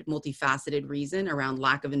multi-layered, multifaceted reason around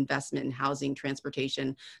lack of investment in housing,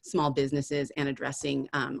 transportation, small businesses, and addressing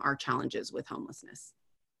our challenges with homelessness.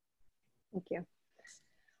 Thank you.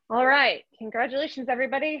 All right, congratulations,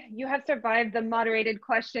 everybody. You have survived the moderated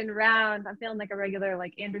question round. I'm feeling like a regular,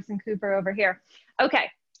 like Anderson Cooper over here. Okay,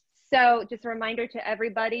 so just a reminder to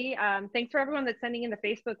everybody, thanks for everyone that's sending in the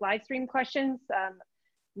Facebook live stream questions.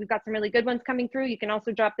 We've got some really good ones coming through. You can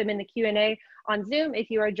also drop them in the Q&A on Zoom if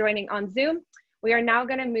you are joining on Zoom. We are now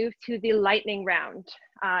gonna move to the lightning round.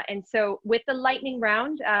 And so with the lightning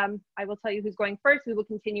round, I will tell you who's going first. We will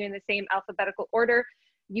continue in the same alphabetical order.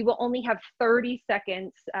 You will only have 30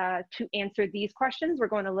 seconds to answer these questions. We're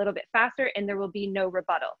going a little bit faster and there will be no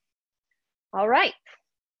rebuttal. All right.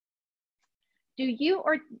 Do you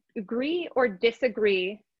agree or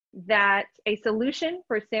disagree that a solution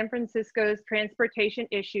for San Francisco's transportation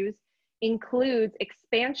issues includes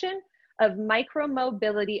expansion of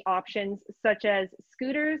micro-mobility options such as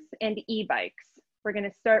scooters and e-bikes? We're going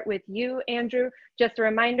to start with you, Andrew. Just a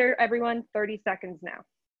reminder, everyone, 30 seconds now.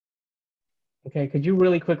 Okay, could you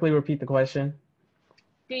really quickly repeat the question?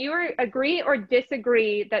 Do you agree or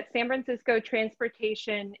disagree that San Francisco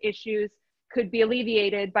transportation issues could be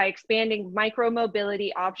alleviated by expanding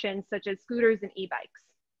micro-mobility options such as scooters and e-bikes?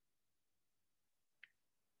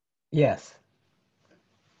 Yes.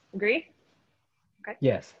 Agree? Okay.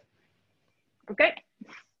 Yes. Okay.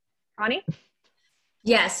 Connie?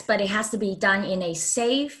 Yes, but it has to be done in a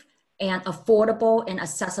safe and affordable and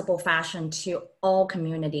accessible fashion to all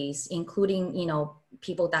communities, including, you know,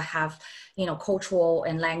 people that have, you know, cultural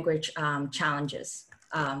and language challenges.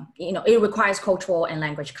 You know, it requires cultural and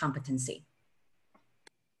language competency.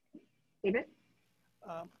 David?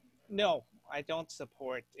 No, I don't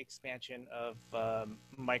support expansion of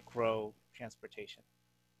micro transportation.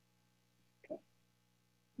 Okay.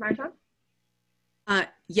 Marsha?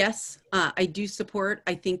 Yes, I do support.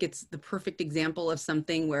 I think it's the perfect example of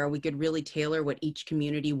something where we could really tailor what each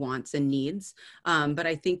community wants and needs. But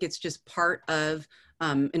I think it's just part of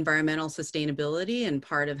environmental sustainability and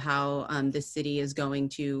part of how this city is going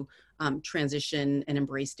to transition and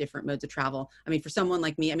embrace different modes of travel. I mean, for someone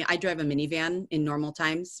like me, I mean, I drive a minivan in normal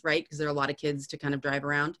times, right? Because there are a lot of kids to kind of drive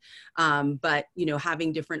around. But, you know,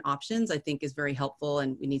 having different options, I think is very helpful,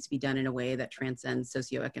 and it needs to be done in a way that transcends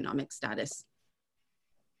socioeconomic status.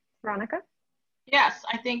 Veronica? Yes,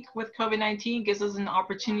 I think with COVID-19 gives us an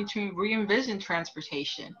opportunity to re-envision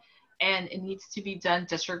transportation, and it needs to be done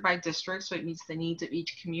district by district, so it meets the needs of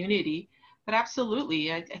each community. But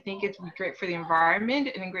absolutely, I think it's great for the environment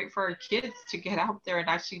and great for our kids to get out there and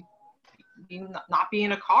actually not be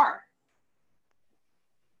in a car.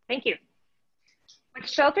 Thank you. With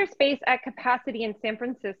shelter space at capacity in San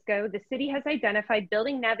Francisco, the city has identified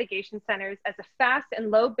building navigation centers as a fast and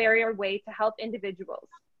low barrier way to help individuals.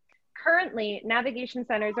 Currently, navigation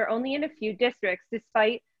centers are only in a few districts,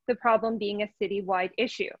 despite the problem being a citywide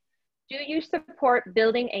issue. Do you support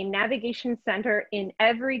building a navigation center in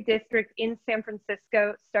every district in San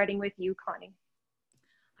Francisco, starting with you, Connie?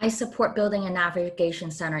 I support building a navigation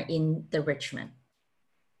center in the Richmond.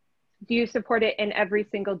 Do you support it in every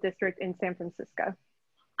single district in San Francisco?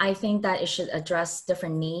 I think that it should address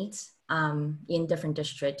different needs in different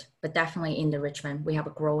districts, but definitely in the Richmond, we have a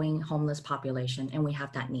growing homeless population and we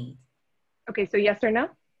have that need. Okay, so yes or no?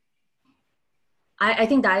 I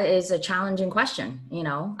think that is a challenging question, you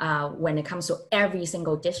know, when it comes to every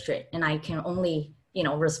single district, and I can only, you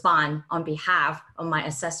know, respond on behalf of my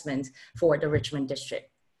assessment for the Richmond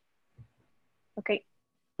district. Okay,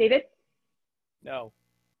 David? No.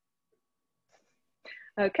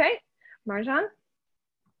 Okay, Marjan?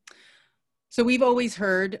 So we've always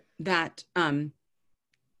heard that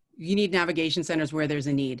you need navigation centers where there's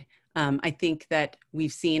a need. I think that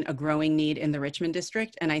we've seen a growing need in the Richmond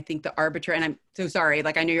district, and I think the arbitrary, and I'm so sorry,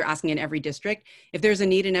 like I know you're asking in every district. If there's a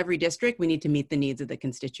need in every district, we need to meet the needs of the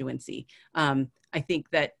constituency. I think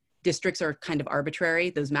that districts are kind of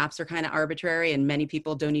arbitrary. Those maps are kind of arbitrary, and many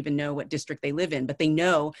people don't even know what district they live in, but they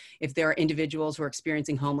know if there are individuals who are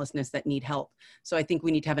experiencing homelessness that need help. So I think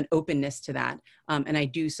we need to have an openness to that. And I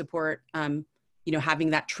do support you know, having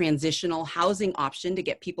that transitional housing option to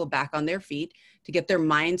get people back on their feet, to get their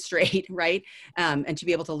mind straight, right? And to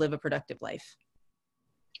be able to live a productive life.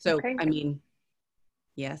 So, okay. I mean,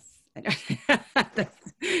 yes,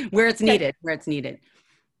 where it's needed, where it's needed.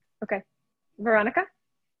 Okay, Veronica?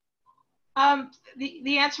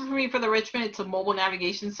 The answer for me for the Richmond, it's a mobile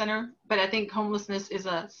navigation center, but I think homelessness is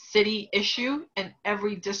a city issue and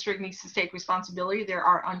every district needs to take responsibility. There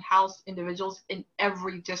are unhoused individuals in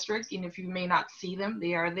every district, and if you may not see them,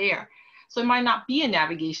 they are there. So it might not be a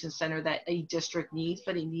navigation center that a district needs,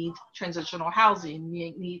 but it needs transitional housing.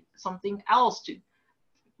 You need something else to,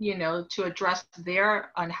 you know, to address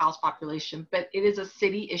their unhoused population, but it is a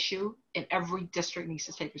city issue and every district needs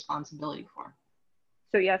to take responsibility for.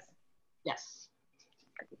 So yes. Yes.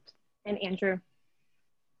 And Andrew?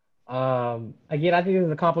 Again, I think this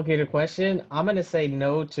is a complicated question. I'm going to say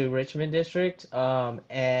no to Richmond District.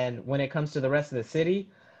 And when it comes to the rest of the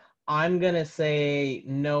city, I'm going to say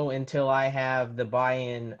no until I have the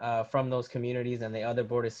buy-in from those communities and the other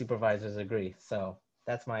board of supervisors agree. So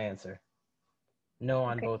that's my answer. No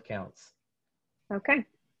on both counts. Okay,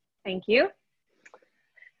 thank you.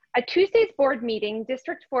 At Tuesday's board meeting,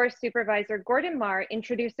 District 4 Supervisor Gordon Marr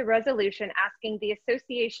introduced a resolution asking the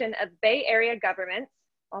Association of Bay Area Governments,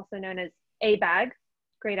 also known as ABAG,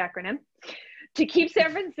 great acronym, to keep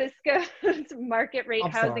San Francisco's market rate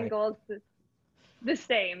housing goals the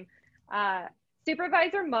same.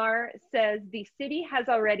 Supervisor Marr says the city has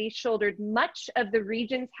already shouldered much of the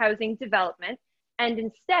region's housing development, and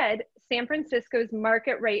instead, San Francisco's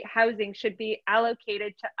market rate housing should be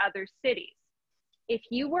allocated to other cities. If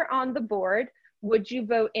you were on the board, would you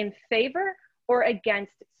vote in favor or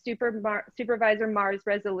against Supervisor Marr's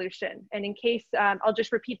resolution? And in case, I'll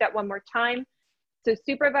just repeat that one more time. So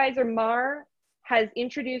Supervisor Marr has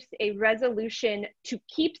introduced a resolution to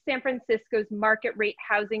keep San Francisco's market rate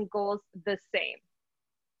housing goals the same.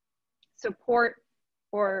 Support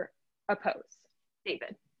or oppose?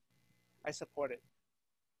 David? I support it.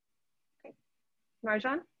 Okay.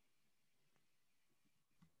 Marjan?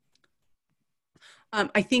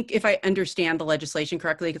 I think if I understand the legislation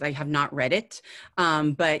correctly, because I have not read it,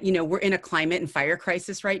 but you know, we're in a climate and fire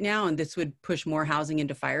crisis right now, and this would push more housing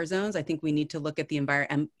into fire zones. I think we need to look at the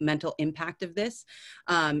environmental impact of this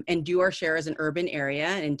and do our share as an urban area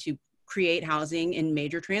and to create housing in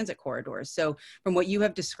major transit corridors. So from what you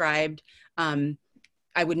have described,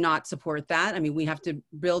 I would not support that. I mean, we have to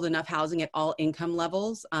build enough housing at all income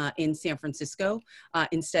levels in San Francisco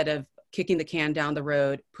instead of kicking the can down the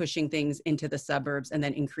road, pushing things into the suburbs, and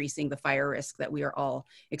then increasing the fire risk that we are all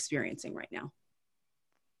experiencing right now.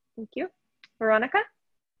 Thank you. Veronica?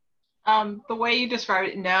 The way you described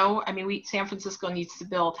it, no. I mean, San Francisco needs to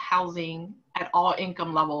build housing at all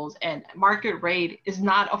income levels, and market rate is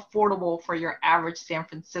not affordable for your average San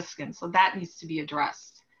Franciscan. So that needs to be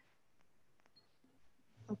addressed.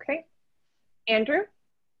 Okay. Andrew?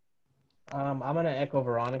 I'm going to echo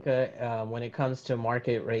Veronica. When it comes to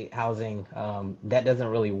market rate housing, that doesn't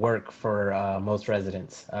really work for most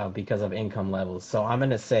residents because of income levels. So I'm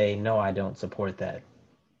going to say, no, I don't support that.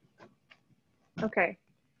 Okay.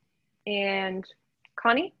 And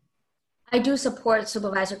Connie? I do support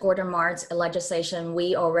Supervisor Gordon-Mart's legislation.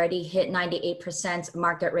 We already hit 98%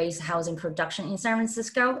 market rate housing production in San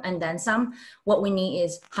Francisco and then some. What we need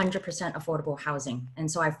is 100% affordable housing. And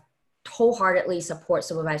so I wholeheartedly support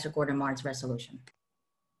Supervisor Gordon-Mart's resolution.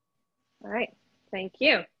 All right, thank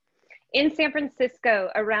you. In San Francisco,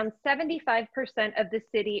 around 75% of the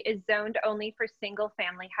city is zoned only for single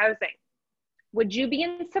family housing. Would you be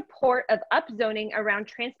in support of upzoning around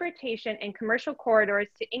transportation and commercial corridors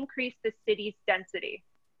to increase the city's density?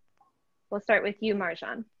 We'll start with you,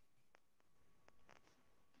 Marjan.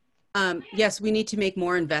 Yes, we need to make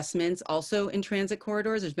more investments also in transit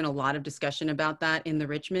corridors. There's been a lot of discussion about that in the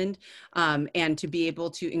Richmond, and to be able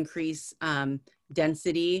to increase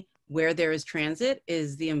density where there is transit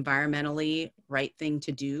is the environmentally right thing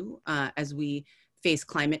to do as we face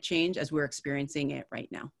climate change as we're experiencing it right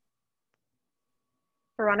now.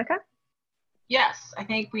 Veronica? Yes, I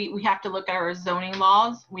think we have to look at our zoning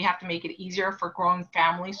laws. We have to make it easier for growing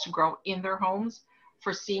families to grow in their homes,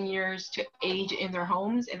 for seniors to age in their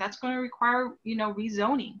homes, and that's going to require,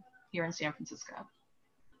 rezoning here in San Francisco.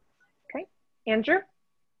 Okay, Andrew?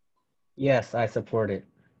 Yes, I support it.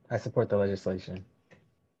 I support the legislation.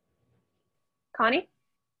 Connie?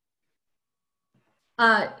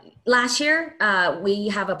 Last year, we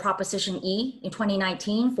have a Proposition E in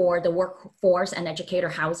 2019 for the workforce and educator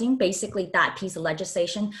housing. Basically, that piece of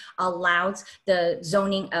legislation allows the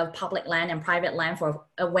zoning of public land and private land for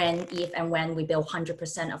if and when we build 100%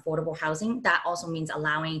 affordable housing. That also means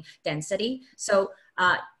allowing density. So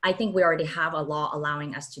I think we already have a law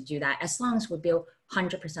allowing us to do that as long as we build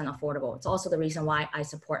 100% affordable. It's also the reason why I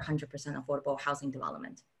support 100% affordable housing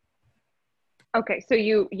development. Okay, so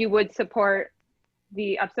you would support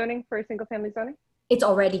the upzoning for single family zoning? It's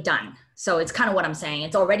already done. So it's kind of what I'm saying.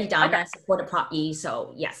 It's already done. Okay. I support the Prop E.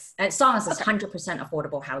 So yes, as long as it's 100%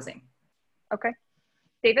 affordable housing. Okay.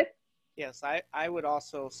 David? Yes, I would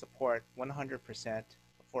also support 100%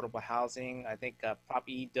 affordable housing. I think Prop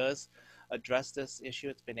E does address this issue.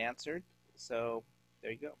 It's been answered. So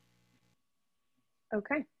there you go.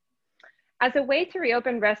 Okay. As a way to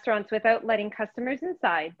reopen restaurants without letting customers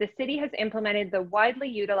inside, the city has implemented the widely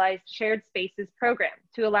utilized shared spaces program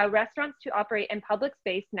to allow restaurants to operate in public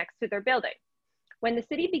space next to their building. When the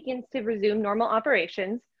city begins to resume normal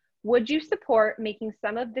operations, would you support making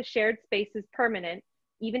some of the shared spaces permanent,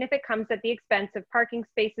 even if it comes at the expense of parking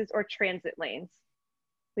spaces or transit lanes?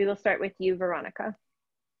 We will start with you, Veronica.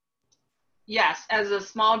 Yes, as a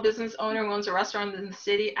small business owner who owns a restaurant in the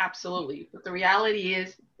city, absolutely. But the reality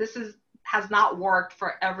is has not worked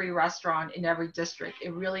for every restaurant in every district.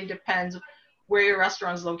 It really depends where your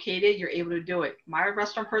restaurant is located, you're able to do it. My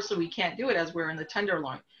restaurant personally, we can't do it as we're in the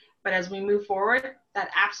Tenderloin. But as we move forward,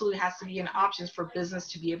 that absolutely has to be an option for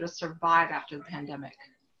business to be able to survive after the pandemic.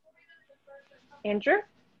 Andrew?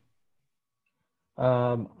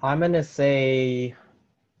 I'm going to say,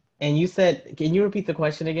 and you said, can you repeat the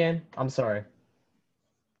question again? I'm sorry.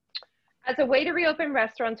 As a way to reopen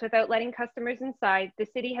restaurants without letting customers inside, the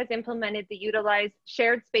city has implemented the utilized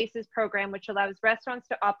shared spaces program, which allows restaurants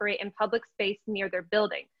to operate in public space near their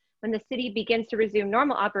building. When the city begins to resume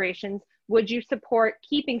normal operations, would you support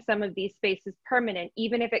keeping some of these spaces permanent,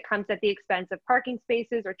 even if it comes at the expense of parking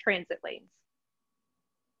spaces or transit lanes?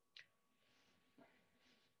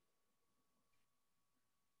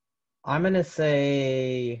 I'm going to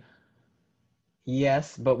say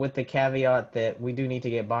yes, but with the caveat that we do need to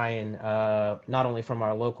get buy-in, not only from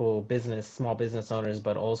our local small business owners,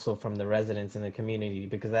 but also from the residents in the community,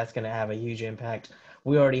 because that's going to have a huge impact.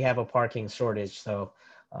 We already have a parking shortage, so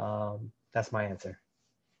that's my answer.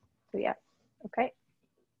 So yes, okay.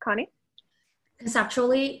 Connie?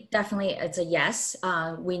 Conceptually, definitely it's a yes.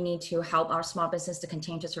 We need to help our small business to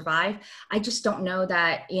continue to survive. I just don't know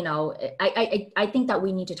that, I think that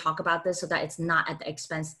we need to talk about this so that it's not at the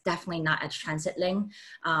expense, definitely not at transit lane.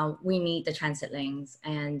 We need the transit lanes.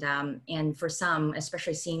 And for some,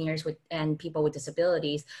 especially seniors and people with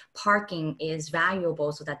disabilities, parking is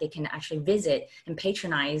valuable so that they can actually visit and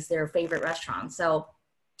patronize their favorite restaurants. So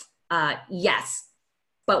yes.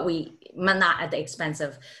 But not at the expense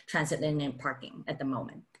of transit lane and parking at the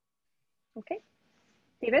moment. Okay.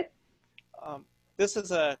 David? This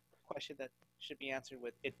is a question that should be answered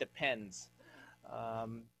with "it depends,"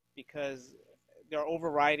 because there are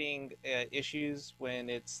overriding issues when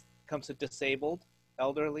it comes to disabled,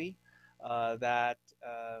 elderly, that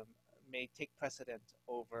may take precedent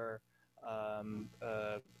over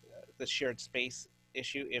the shared space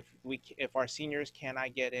issue. If our seniors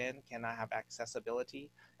cannot get in, cannot have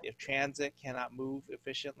accessibility, if transit cannot move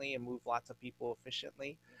efficiently and move lots of people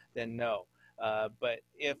efficiently, then no. But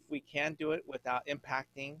if we can do it without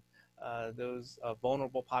impacting those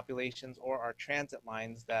vulnerable populations or our transit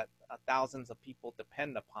lines that thousands of people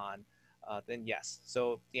depend upon, then yes.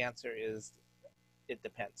 So the answer is, it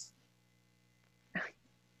depends.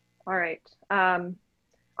 All right.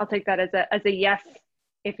 I'll take that as a yes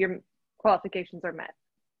if your qualifications are met.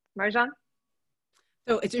 Marjan?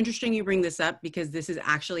 So it's interesting you bring this up because this is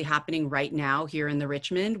actually happening right now here in the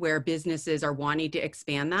Richmond, where businesses are wanting to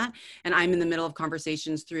expand that. And I'm in the middle of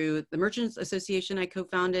conversations through the Merchants Association I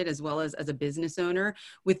co-founded, as well as a business owner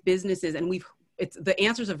with businesses. And the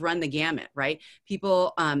answers have run the gamut, right?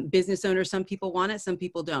 People, business owners, some people want it, some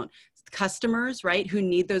people don't. Customers, right, who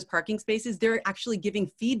need those parking spaces, they're actually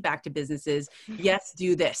giving feedback to businesses. Yes,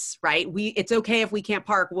 do this, right? It's okay if we can't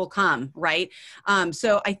park, we'll come, right?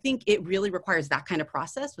 So I think it really requires that kind of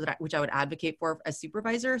process, which I would advocate for as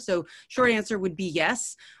supervisor. So short answer would be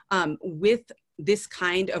yes, with this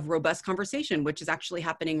kind of robust conversation, which is actually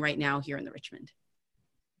happening right now here in the Richmond.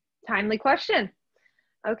 Timely question.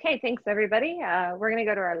 Okay, thanks everybody. We're gonna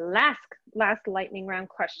go to our last lightning round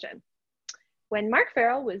question. When Mark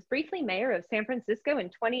Farrell was briefly mayor of San Francisco in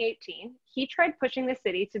 2018, he tried pushing the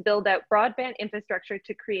city to build out broadband infrastructure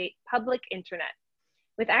to create public internet.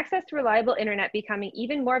 With access to reliable internet becoming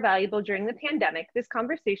even more valuable during the pandemic, this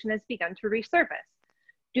conversation has begun to resurface.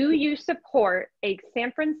 Do you support a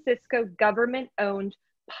San Francisco government-owned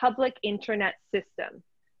public internet system?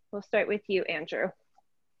 We'll start with you, Andrew.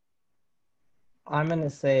 I'm going to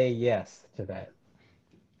say yes to that.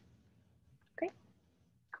 Okay.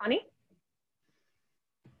 Connie?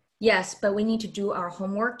 Yes, but we need to do our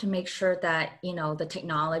homework to make sure that, the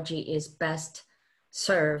technology is best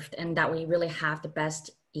served and that we really have the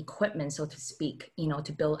best equipment, so to speak,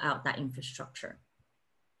 to build out that infrastructure.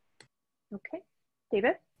 Okay.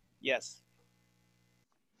 David? Yes.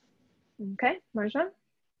 Okay. Marjan?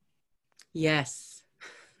 Yes.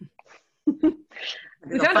 Who's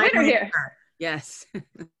on winner here? Yes.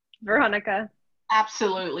 Veronica?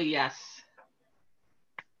 Absolutely, yes.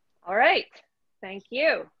 All right. Thank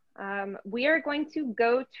you. We are going to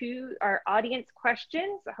go to our audience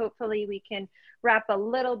questions. Hopefully we can wrap a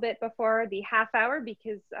little bit before the half hour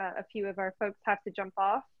because a few of our folks have to jump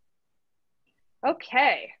off.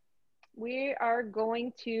 Okay, we are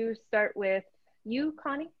going to start with you,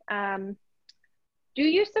 Connie. Do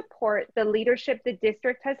you support the leadership the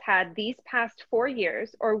district has had these past 4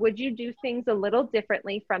 years, or would you do things a little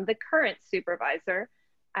differently from the current supervisor?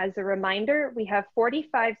 As a reminder, we have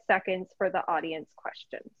 45 seconds for the audience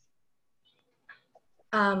questions.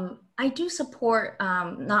 I do support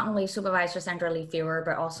not only Supervisor Sandra Lee Fewer,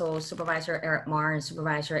 but also Supervisor Eric Marr and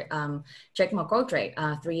Supervisor Jake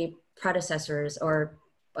McGoldrick, 3 predecessors or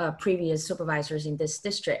previous supervisors in this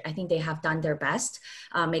district. I think they have done their best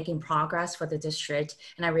making progress for the district,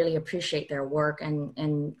 and I really appreciate their work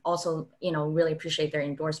and also, really appreciate their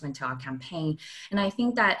endorsement to our campaign. And I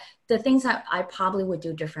think that the things that I probably would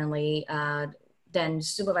do differently than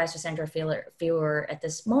Supervisor Sandra Fewer at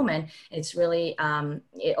this moment, it's really,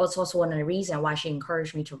 it's also one of the reasons why she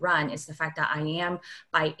encouraged me to run is the fact that I am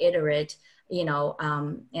bi-iterate,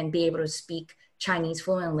 and be able to speak Chinese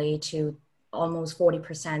fluently to almost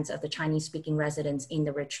 40% of the Chinese speaking residents in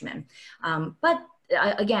the Richmond. But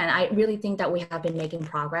again, I really think that we have been making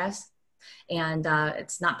progress, and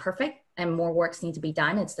it's not perfect and more works need to be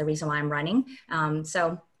done. It's the reason why I'm running.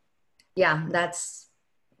 So yeah, that's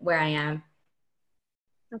where I am.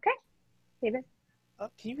 Okay, David?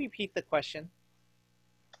 Can you repeat the question?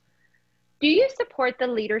 Do you support the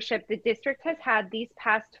leadership the district has had these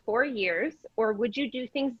past 4 years, or would you do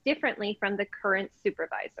things differently from the current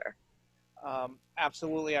supervisor?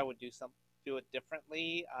 Absolutely, I would do it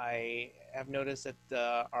differently. I have noticed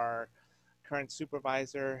that our current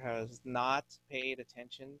supervisor has not paid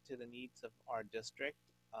attention to the needs of our district.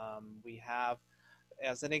 We have,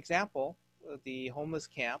 as an example, the homeless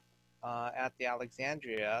camp at the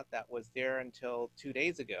Alexandria that was there until 2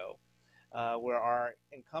 days ago, where our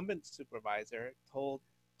incumbent supervisor told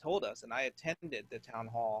us, and I attended the town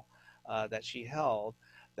hall that she held,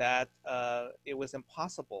 that it was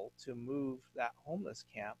impossible to move that homeless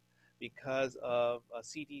camp because of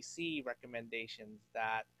CDC recommendations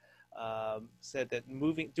that said that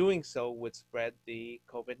doing so would spread the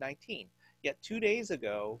COVID-19. Yet 2 days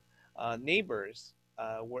ago, neighbors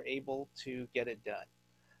were able to get it done.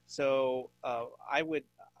 So I would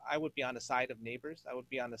be on the side of neighbors. I would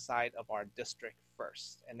be on the side of our district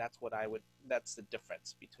first, and that's the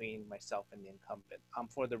difference between myself and the incumbent. I'm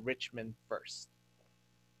for the Richmond first.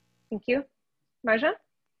 Thank you. Marja?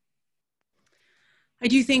 I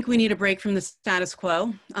do think we need a break from the status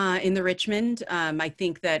quo in the Richmond. I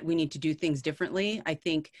think that we need to do things differently. I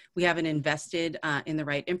think we haven't invested in the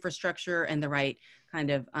right infrastructure and the right kind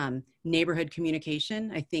of neighborhood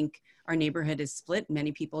communication. I think our neighborhood is split.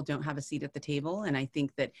 Many people don't have a seat at the table. And I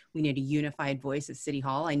think that we need a unified voice at City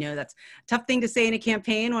Hall. I know that's a tough thing to say in a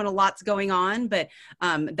campaign when a lot's going on, but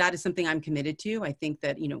that is something I'm committed to. I think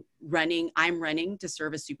that, I'm running to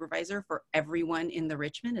serve as supervisor for everyone in the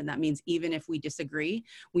Richmond. And that means even if we disagree,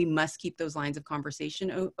 we must keep those lines of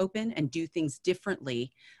conversation open and do things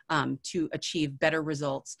differently to achieve better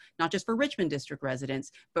results, not just for Richmond district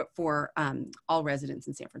residents, but for all residents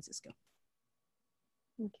in San Francisco.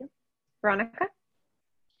 Thank you. Veronica?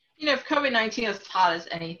 If COVID-19 has taught us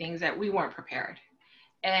anything, is that we weren't prepared.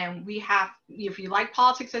 And if you like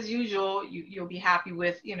politics as usual, you'll be happy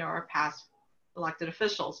with, our past elected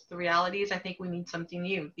officials. The reality is I think we need something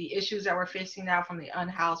new. The issues that we're facing now, from the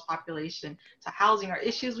unhoused population to housing, are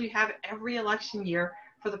issues we have every election year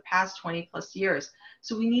for the past 20 plus years.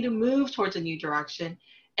 So we need to move towards a new direction.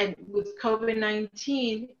 And with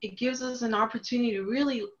COVID-19, it gives us an opportunity to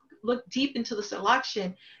really look deep into this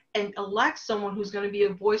election and elect someone who's going to be a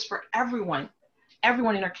voice for everyone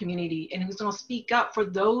in our community, and who's going to speak up for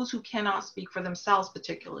those who cannot speak for themselves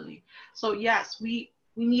particularly. So yes, we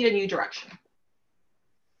need a new direction.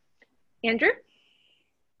 Andrew?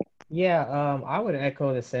 Yeah, I would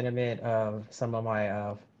echo the sentiment of some of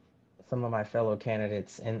my fellow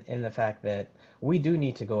candidates in the fact that we do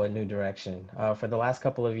need to go a new direction. For the last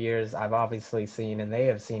couple of years, I've obviously seen, and they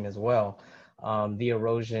have seen as well, the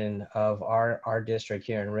erosion of our district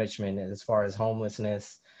here in Richmond as far as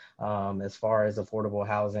homelessness, as far as affordable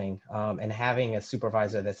housing, and having a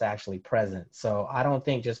supervisor that's actually present. So I don't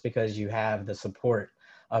think just because you have the support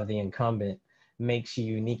of the incumbent makes you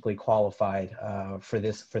uniquely qualified for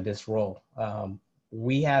this role.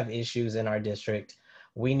 We have issues in our district.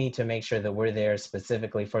 We need to make sure that we're there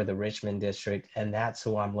specifically for the Richmond district, and that's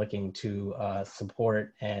who I'm looking to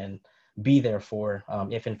support and be there for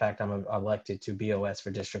if in fact I'm elected to BOS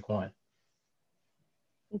for District 1.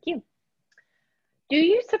 Thank you. Do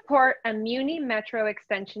you support a Muni Metro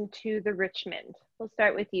extension to the Richmond? We'll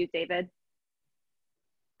start with you, David.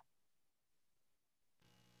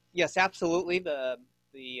 Yes, absolutely. The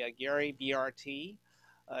Gary BRT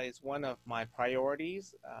is one of my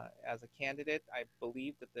priorities as a candidate. I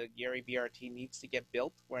believe that the Gary BRT needs to get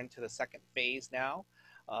built. We're into the second phase now.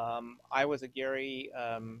 I was a Gary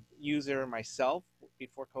user myself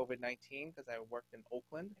before COVID-19 because I worked in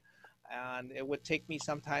Oakland, and it would take me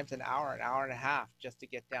sometimes an hour and a half just to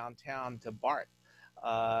get downtown to BART.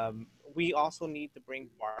 We also need to bring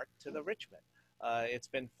BART to the Richmond. It's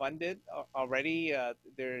been funded already.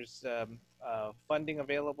 There's funding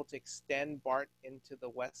available to extend BART into the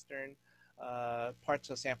western parts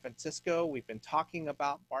of San Francisco. We've been talking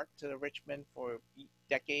about BART to the Richmond for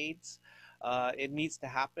decades. It needs to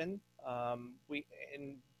happen.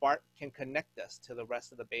 And BART can connect us to the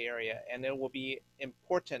rest of the Bay Area, and it will be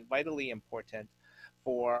important, vitally important,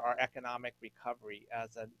 for our economic recovery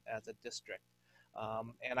as a district.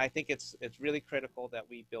 And I think it's really critical that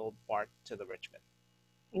we build BART to the Richmond.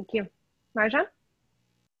 Thank you. Marja?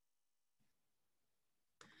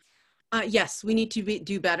 Yes, we need to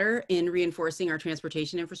do better in reinforcing our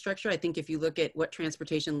transportation infrastructure. I think if you look at what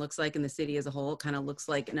transportation looks like in the city as a whole, it kind of looks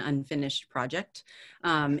like an unfinished project.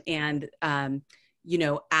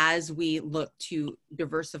 As we look to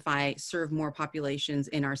diversify, serve more populations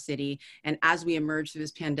in our city, and as we emerge through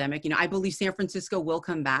this pandemic, I believe San Francisco will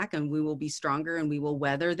come back and we will be stronger and we will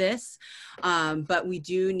weather this. But we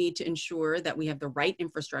do need to ensure that we have the right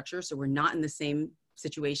infrastructure so we're not in the same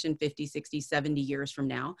situation 50, 60, 70 years from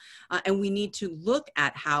now. And we need to look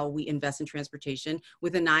at how we invest in transportation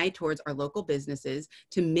with an eye towards our local businesses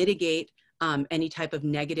to mitigate any type of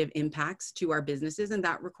negative impacts to our businesses. And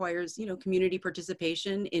that requires, community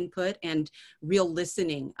participation, input, and real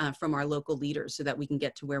listening from our local leaders so that we can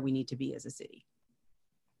get to where we need to be as a city.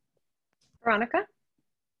 Veronica?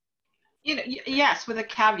 Yes, with a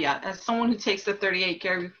caveat. As someone who takes the 38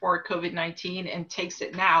 Gary before COVID-19 and takes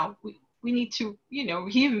it now, we need to,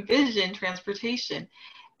 re-envision transportation.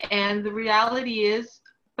 And the reality is,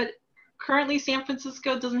 but currently San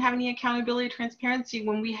Francisco doesn't have any accountability or transparency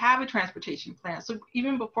when we have a transportation plan. So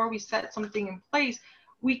even before we set something in place,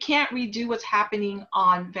 we can't redo what's happening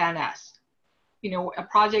on Van Ness. You know, a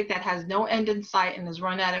project that has no end in sight and has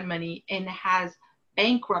run out of money and has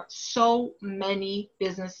bankrupt so many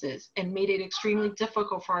businesses and made it extremely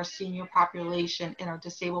difficult for our senior population and our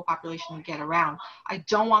disabled population to get around. I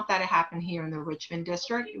don't want that to happen here in the Richmond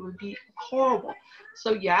district. It would be horrible.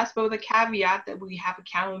 So yes, but with a caveat that we have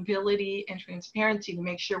accountability and transparency to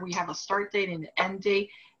make sure we have a start date and an end date,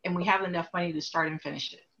 and we have enough money to start and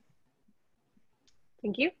finish it.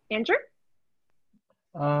 Thank you. Andrew?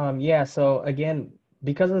 Yeah, so again,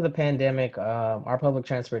 because of the pandemic, our public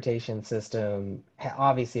transportation system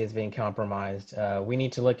obviously is being compromised. We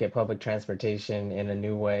need to look at public transportation in a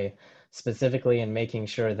new way, specifically in making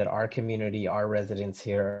sure that our community, our residents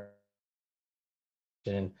here,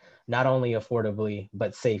 not only affordably,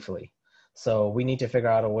 but safely. So we need to figure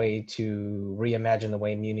out a way to reimagine the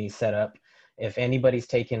way Muni's set up. If anybody's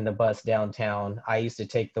taking the bus downtown, I used to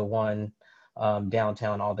take the one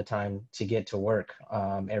downtown all the time to get to work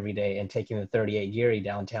every day, and taking the 38 Geary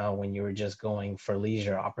downtown when you were just going for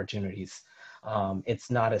leisure opportunities.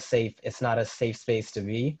 It's not a safe space to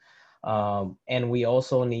be. And we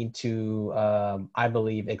also need to, I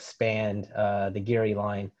believe, expand the Geary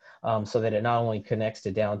line so that it not only connects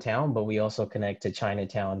to downtown, but we also connect to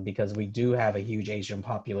Chinatown, because we do have a huge Asian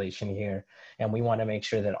population here. And we want to make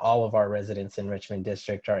sure that all of our residents in Richmond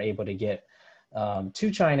District are able to get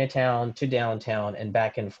to Chinatown, to downtown, and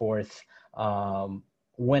back and forth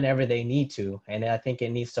whenever they need to. And I think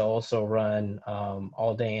it needs to also run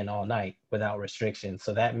all day and all night without restrictions.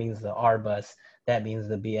 So that means the R bus, that means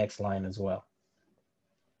the BX line as well.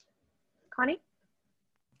 Connie?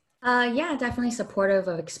 Yeah, definitely supportive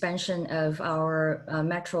of expansion of our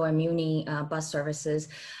Metro and Muni bus services.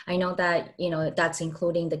 I know that, that's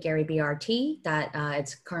including the Gary BRT, that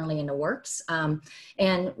it's currently in the works. And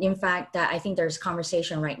in fact, I think there's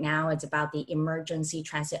conversation right now, it's about the emergency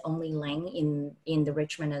transit only lane in the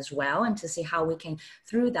Richmond as well, and to see how we can,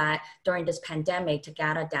 through that, during this pandemic, to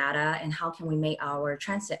gather data and how can we make our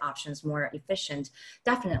transit options more efficient,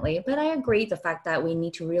 definitely. But I agree the fact that we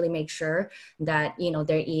need to really make sure that,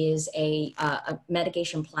 there is a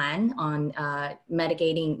mitigation plan on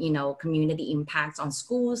mitigating, community impacts on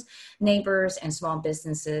schools, neighbors, and small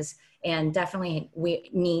businesses. And definitely we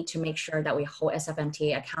need to make sure that we hold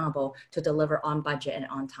SFMTA accountable to deliver on budget and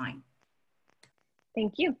on time.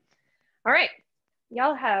 Thank you. All right,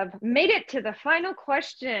 y'all have made it to the final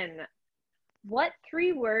question. What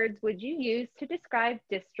 3 words would you use to describe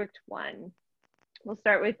District 1? We'll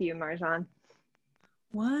start with you, Marjan.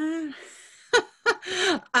 What?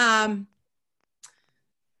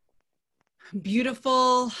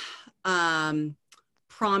 Beautiful,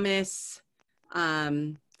 promise,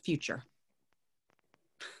 future.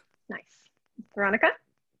 Nice. Veronica?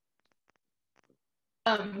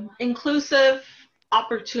 Inclusive,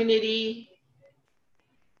 opportunity,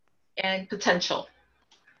 and potential.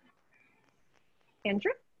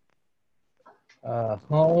 Andrew?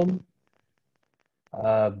 Home,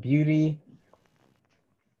 beauty,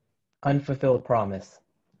 unfulfilled promise.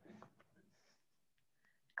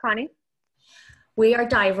 Connie? We are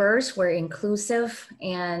diverse, we're inclusive,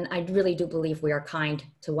 and I really do believe we are kind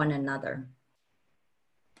to one another.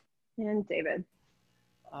 And David?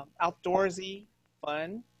 Outdoorsy,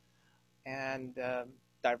 fun, and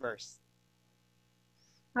diverse.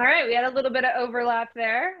 All right, we had a little bit of overlap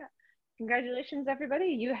there. Congratulations, everybody.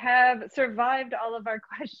 You have survived all of our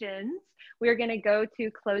questions. We're going to go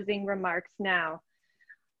to closing remarks now.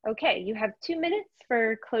 Okay, you have 2 minutes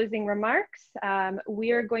for closing remarks.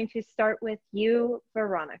 We are going to start with you,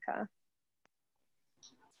 Veronica.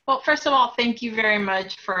 Well, first of all, thank you very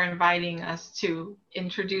much for inviting us to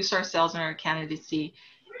introduce ourselves and our candidacy.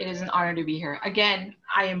 It is an honor to be here. Again,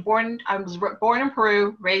 I was born in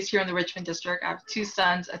Peru, raised here in the Richmond district. I have 2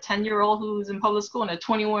 sons, a 10-year-old who's in public school and a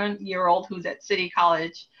 21-year-old who's at City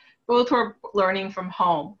College, both who are learning from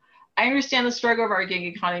home. I understand the struggle of our gig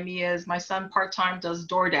economy is my son part-time does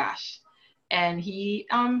DoorDash, and he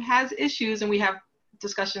has issues, and we have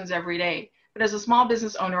discussions every day. But as a small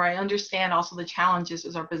business owner, I understand also the challenges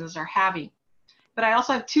as our business are having. But I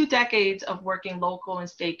also have 2 decades of working local and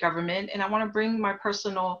state government, and I want to bring my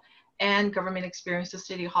personal and government experience to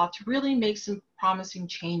City Hall to really make some promising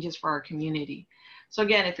changes for our community. So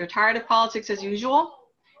again, if you're tired of politics as usual,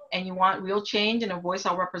 and you want real change and a voice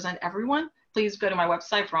that'll represent everyone, please go to my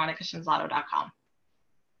website, veronicashinzato.com.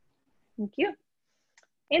 Thank you.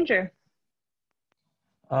 Andrew.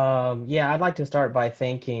 Yeah, I'd like to start by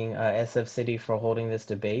thanking SF City for holding this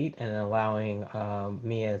debate and allowing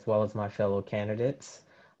me, as well as my fellow candidates,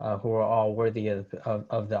 who are all worthy of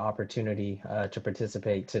the opportunity to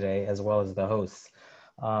participate today, as well as the hosts.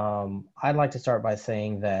 I'd like to start by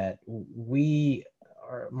saying that we,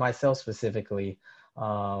 or myself specifically,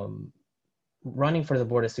 running for the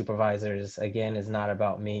Board of Supervisors, again, is not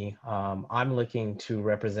about me. I'm looking to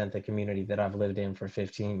represent the community that I've lived in for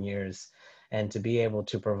 15 years and to be able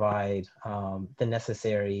to provide the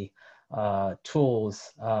necessary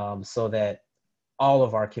tools so that all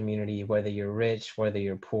of our community, whether you're rich, whether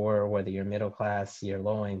you're poor, whether you're middle class, you're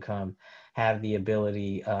low income, have the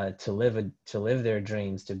ability to live their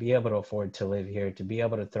dreams, to be able to afford to live here, to be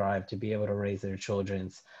able to thrive, to be able to raise their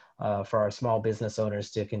children's, for our small business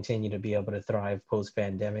owners to continue to be able to thrive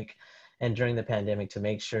post-pandemic, and during the pandemic to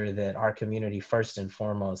make sure that our community first and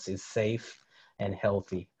foremost is safe and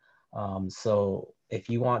healthy. So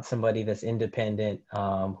if you want somebody that's independent,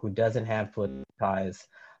 who doesn't have political ties,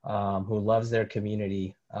 who loves their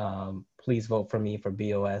community, please vote for me for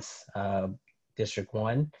BOS District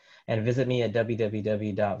 1 and visit me at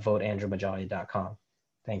www.voteandrewmajalia.com.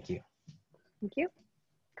 Thank you. Thank you.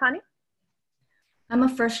 Connie? I'm a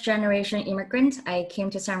first-generation immigrant. I came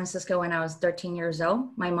to San Francisco when I was 13 years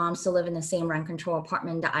old. My mom still lived in the same rent control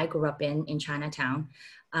apartment that I grew up in Chinatown.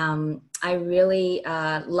 I really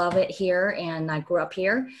love it here, and I grew up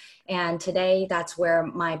here. And today, that's where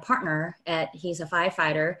my partner, he's a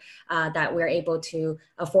firefighter, that we're able to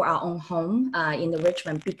afford our own home in the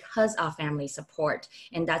Richmond because of family support.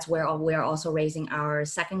 And that's where we're also raising our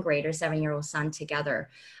second grader, 7-year-old son together.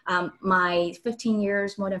 My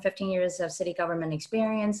more than 15 years of city government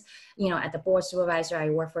experience, at the board supervisor, I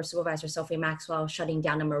worked for Supervisor Sophie Maxwell, shutting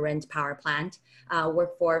down the Marin power plant,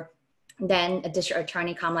 worked for then District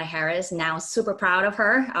Attorney Kamala Harris, now super proud of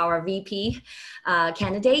her, our VP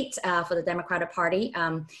candidate for the Democratic Party,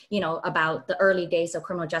 about the early days of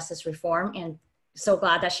criminal justice reform, and so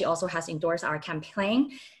glad that she also has endorsed our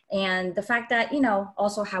campaign. And the fact that,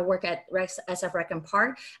 also have worked at SF Rec and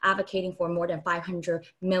Park, advocating for more than $500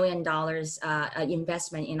 million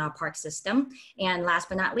investment in our park system. And last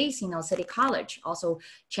but not least, City College also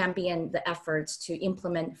championed the efforts to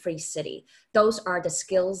implement Free City. Those are the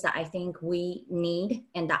skills that I think we need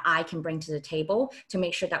and that I can bring to the table to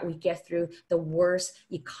make sure that we get through the worst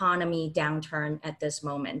economy downturn at this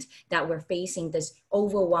moment, that we're facing this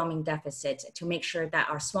overwhelming deficit, to make sure that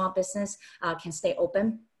our small business can stay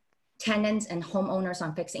open, tenants and homeowners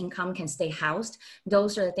on fixed income can stay housed.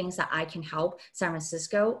 Those are the things that I can help San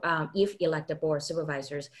Francisco if elected board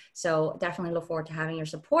supervisors. So definitely look forward to having your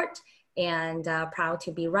support, and proud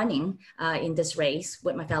to be running in this race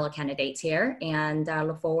with my fellow candidates here, and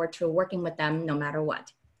look forward to working with them no matter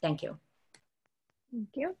what. Thank you.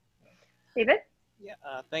 Thank you. David? Yeah,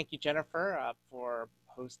 thank you, Jennifer, for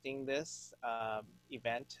hosting this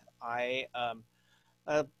event. I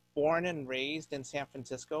born and raised in San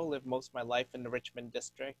Francisco, lived most of my life in the Richmond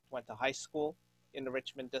district, went to high school in the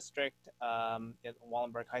Richmond district at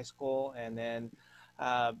Wallenberg High School, and then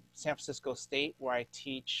San Francisco State, where I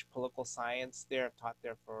teach political science there. I've taught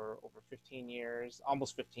there for over 15 years,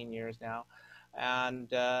 almost 15 years now,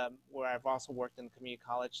 and where I've also worked in the community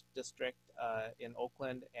college district in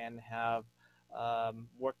Oakland, and have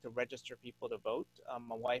worked to register people to vote.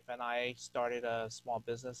 My wife and I started a small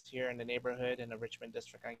business here in the neighborhood in the Richmond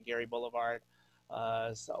district on Gary Boulevard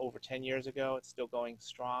so over 10 years ago. It's still going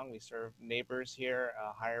strong. We serve neighbors here,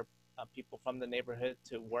 hire people from the neighborhood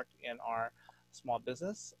to work in our small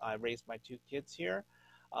business. I raised my 2 kids here.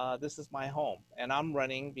 This is my home, and I'm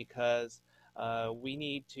running because we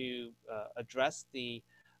need to address the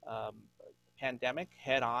pandemic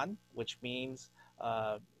head on, which means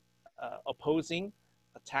opposing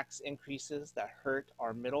tax increases that hurt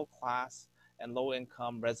our middle class and low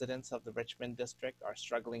income residents of the Richmond district, our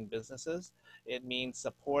struggling businesses. It means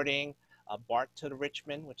supporting BART to the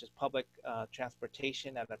Richmond, which is public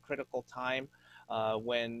transportation at a critical time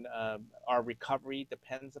when our recovery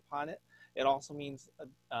depends upon it. It also means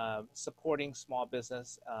supporting small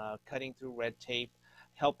business, cutting through red tape,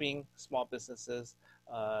 helping small businesses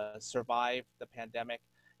survive the pandemic,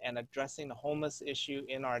 and addressing the homeless issue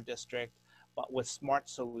in our district, but with smart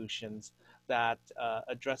solutions that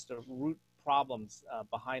address the root problems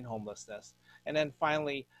behind homelessness. And then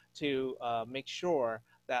finally, to make sure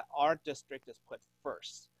that our district is put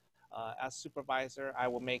first. As supervisor, I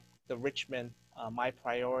will make the Richmond my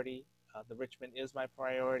priority. The Richmond is my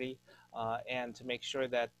priority, and to make sure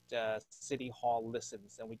that City Hall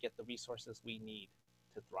listens and we get the resources we need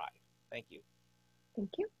to thrive. Thank you.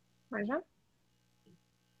 Thank you. Marjan?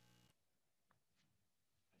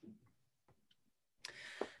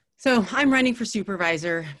 So I'm running for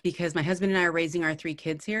supervisor because my husband and I are raising our 3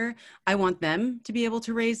 kids here. I want them to be able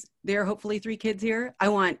to raise there are hopefully 3 kids here. I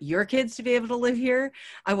want your kids to be able to live here.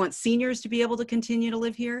 I want seniors to be able to continue to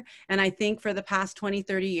live here. And I think for the past 20,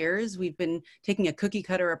 30 years, we've been taking a cookie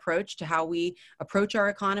cutter approach to how we approach our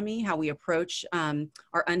economy, how we approach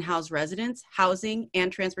our unhoused residents, housing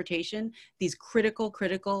and transportation, these critical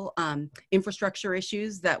infrastructure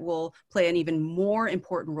issues that will play an even more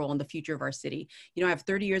important role in the future of our city. You know, I have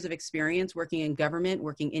 30 years of experience working in government,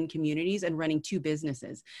 working in communities, and running 2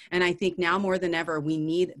 businesses. And I think now more than ever, we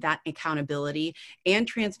need that accountability and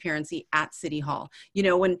transparency at City Hall. You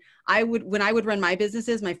know, when I would run my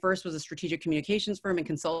businesses, my first was a strategic communications firm and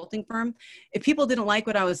consulting firm. If people didn't like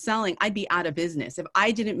what I was selling, I'd be out of business. If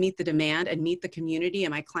I didn't meet the demand and meet the community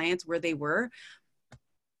and my clients where they were,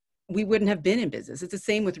 we wouldn't have been in business. It's the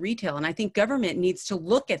same with retail. And I think government needs to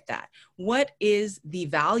look at that. What is the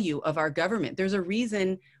value of our government? There's a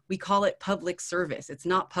reason we call it public service. It's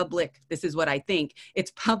not public, this is what I think.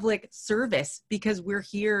 It's public service because we're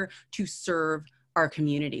here to serve our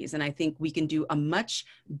communities. And I think we can do a much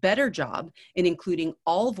better job in including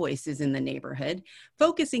all voices in the neighborhood,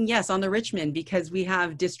 focusing, yes, on the Richmond because we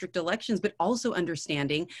have district elections, but also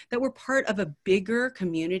understanding that we're part of a bigger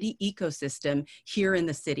community ecosystem here in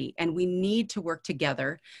the city. And we need to work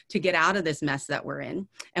together to get out of this mess that we're in.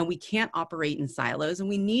 And we can't operate in silos. And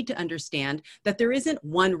we need to understand that there isn't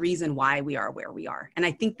one reason why we are where we are. And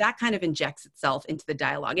I think that kind of injects itself into the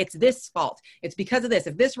dialogue. It's this fault. It's because of this.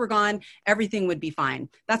 If this were gone, everything would be fine.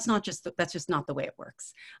 That's just not the way it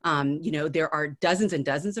works. You know, there are dozens and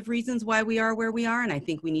dozens of reasons why we are where we are. And I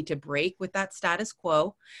think we need to break with that status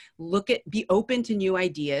quo, be open to new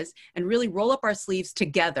ideas and really roll up our sleeves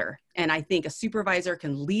together. And I think a supervisor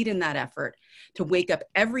can lead in that effort to wake up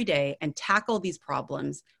every day and tackle these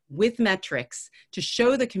problems with metrics to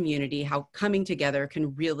show the community how coming together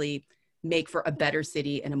can really make for a better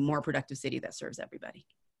city and a more productive city that serves everybody.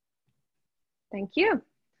 Thank you.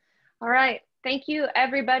 All right. Thank you,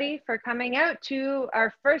 everybody, for coming out to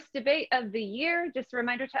our first debate of the year. Just a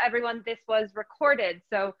reminder to everyone, this was recorded,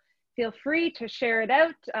 so feel free to share it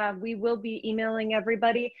out. We will be emailing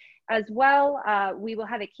everybody as well. We will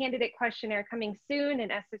have a candidate questionnaire coming soon,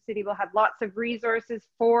 and Essex City will have lots of resources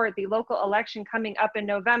for the local election coming up in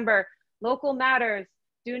November. Local matters.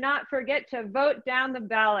 Do not forget to vote down the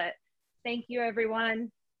ballot. Thank you,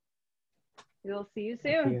 everyone. We will see you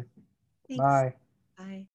soon. Thank you. Bye. Bye.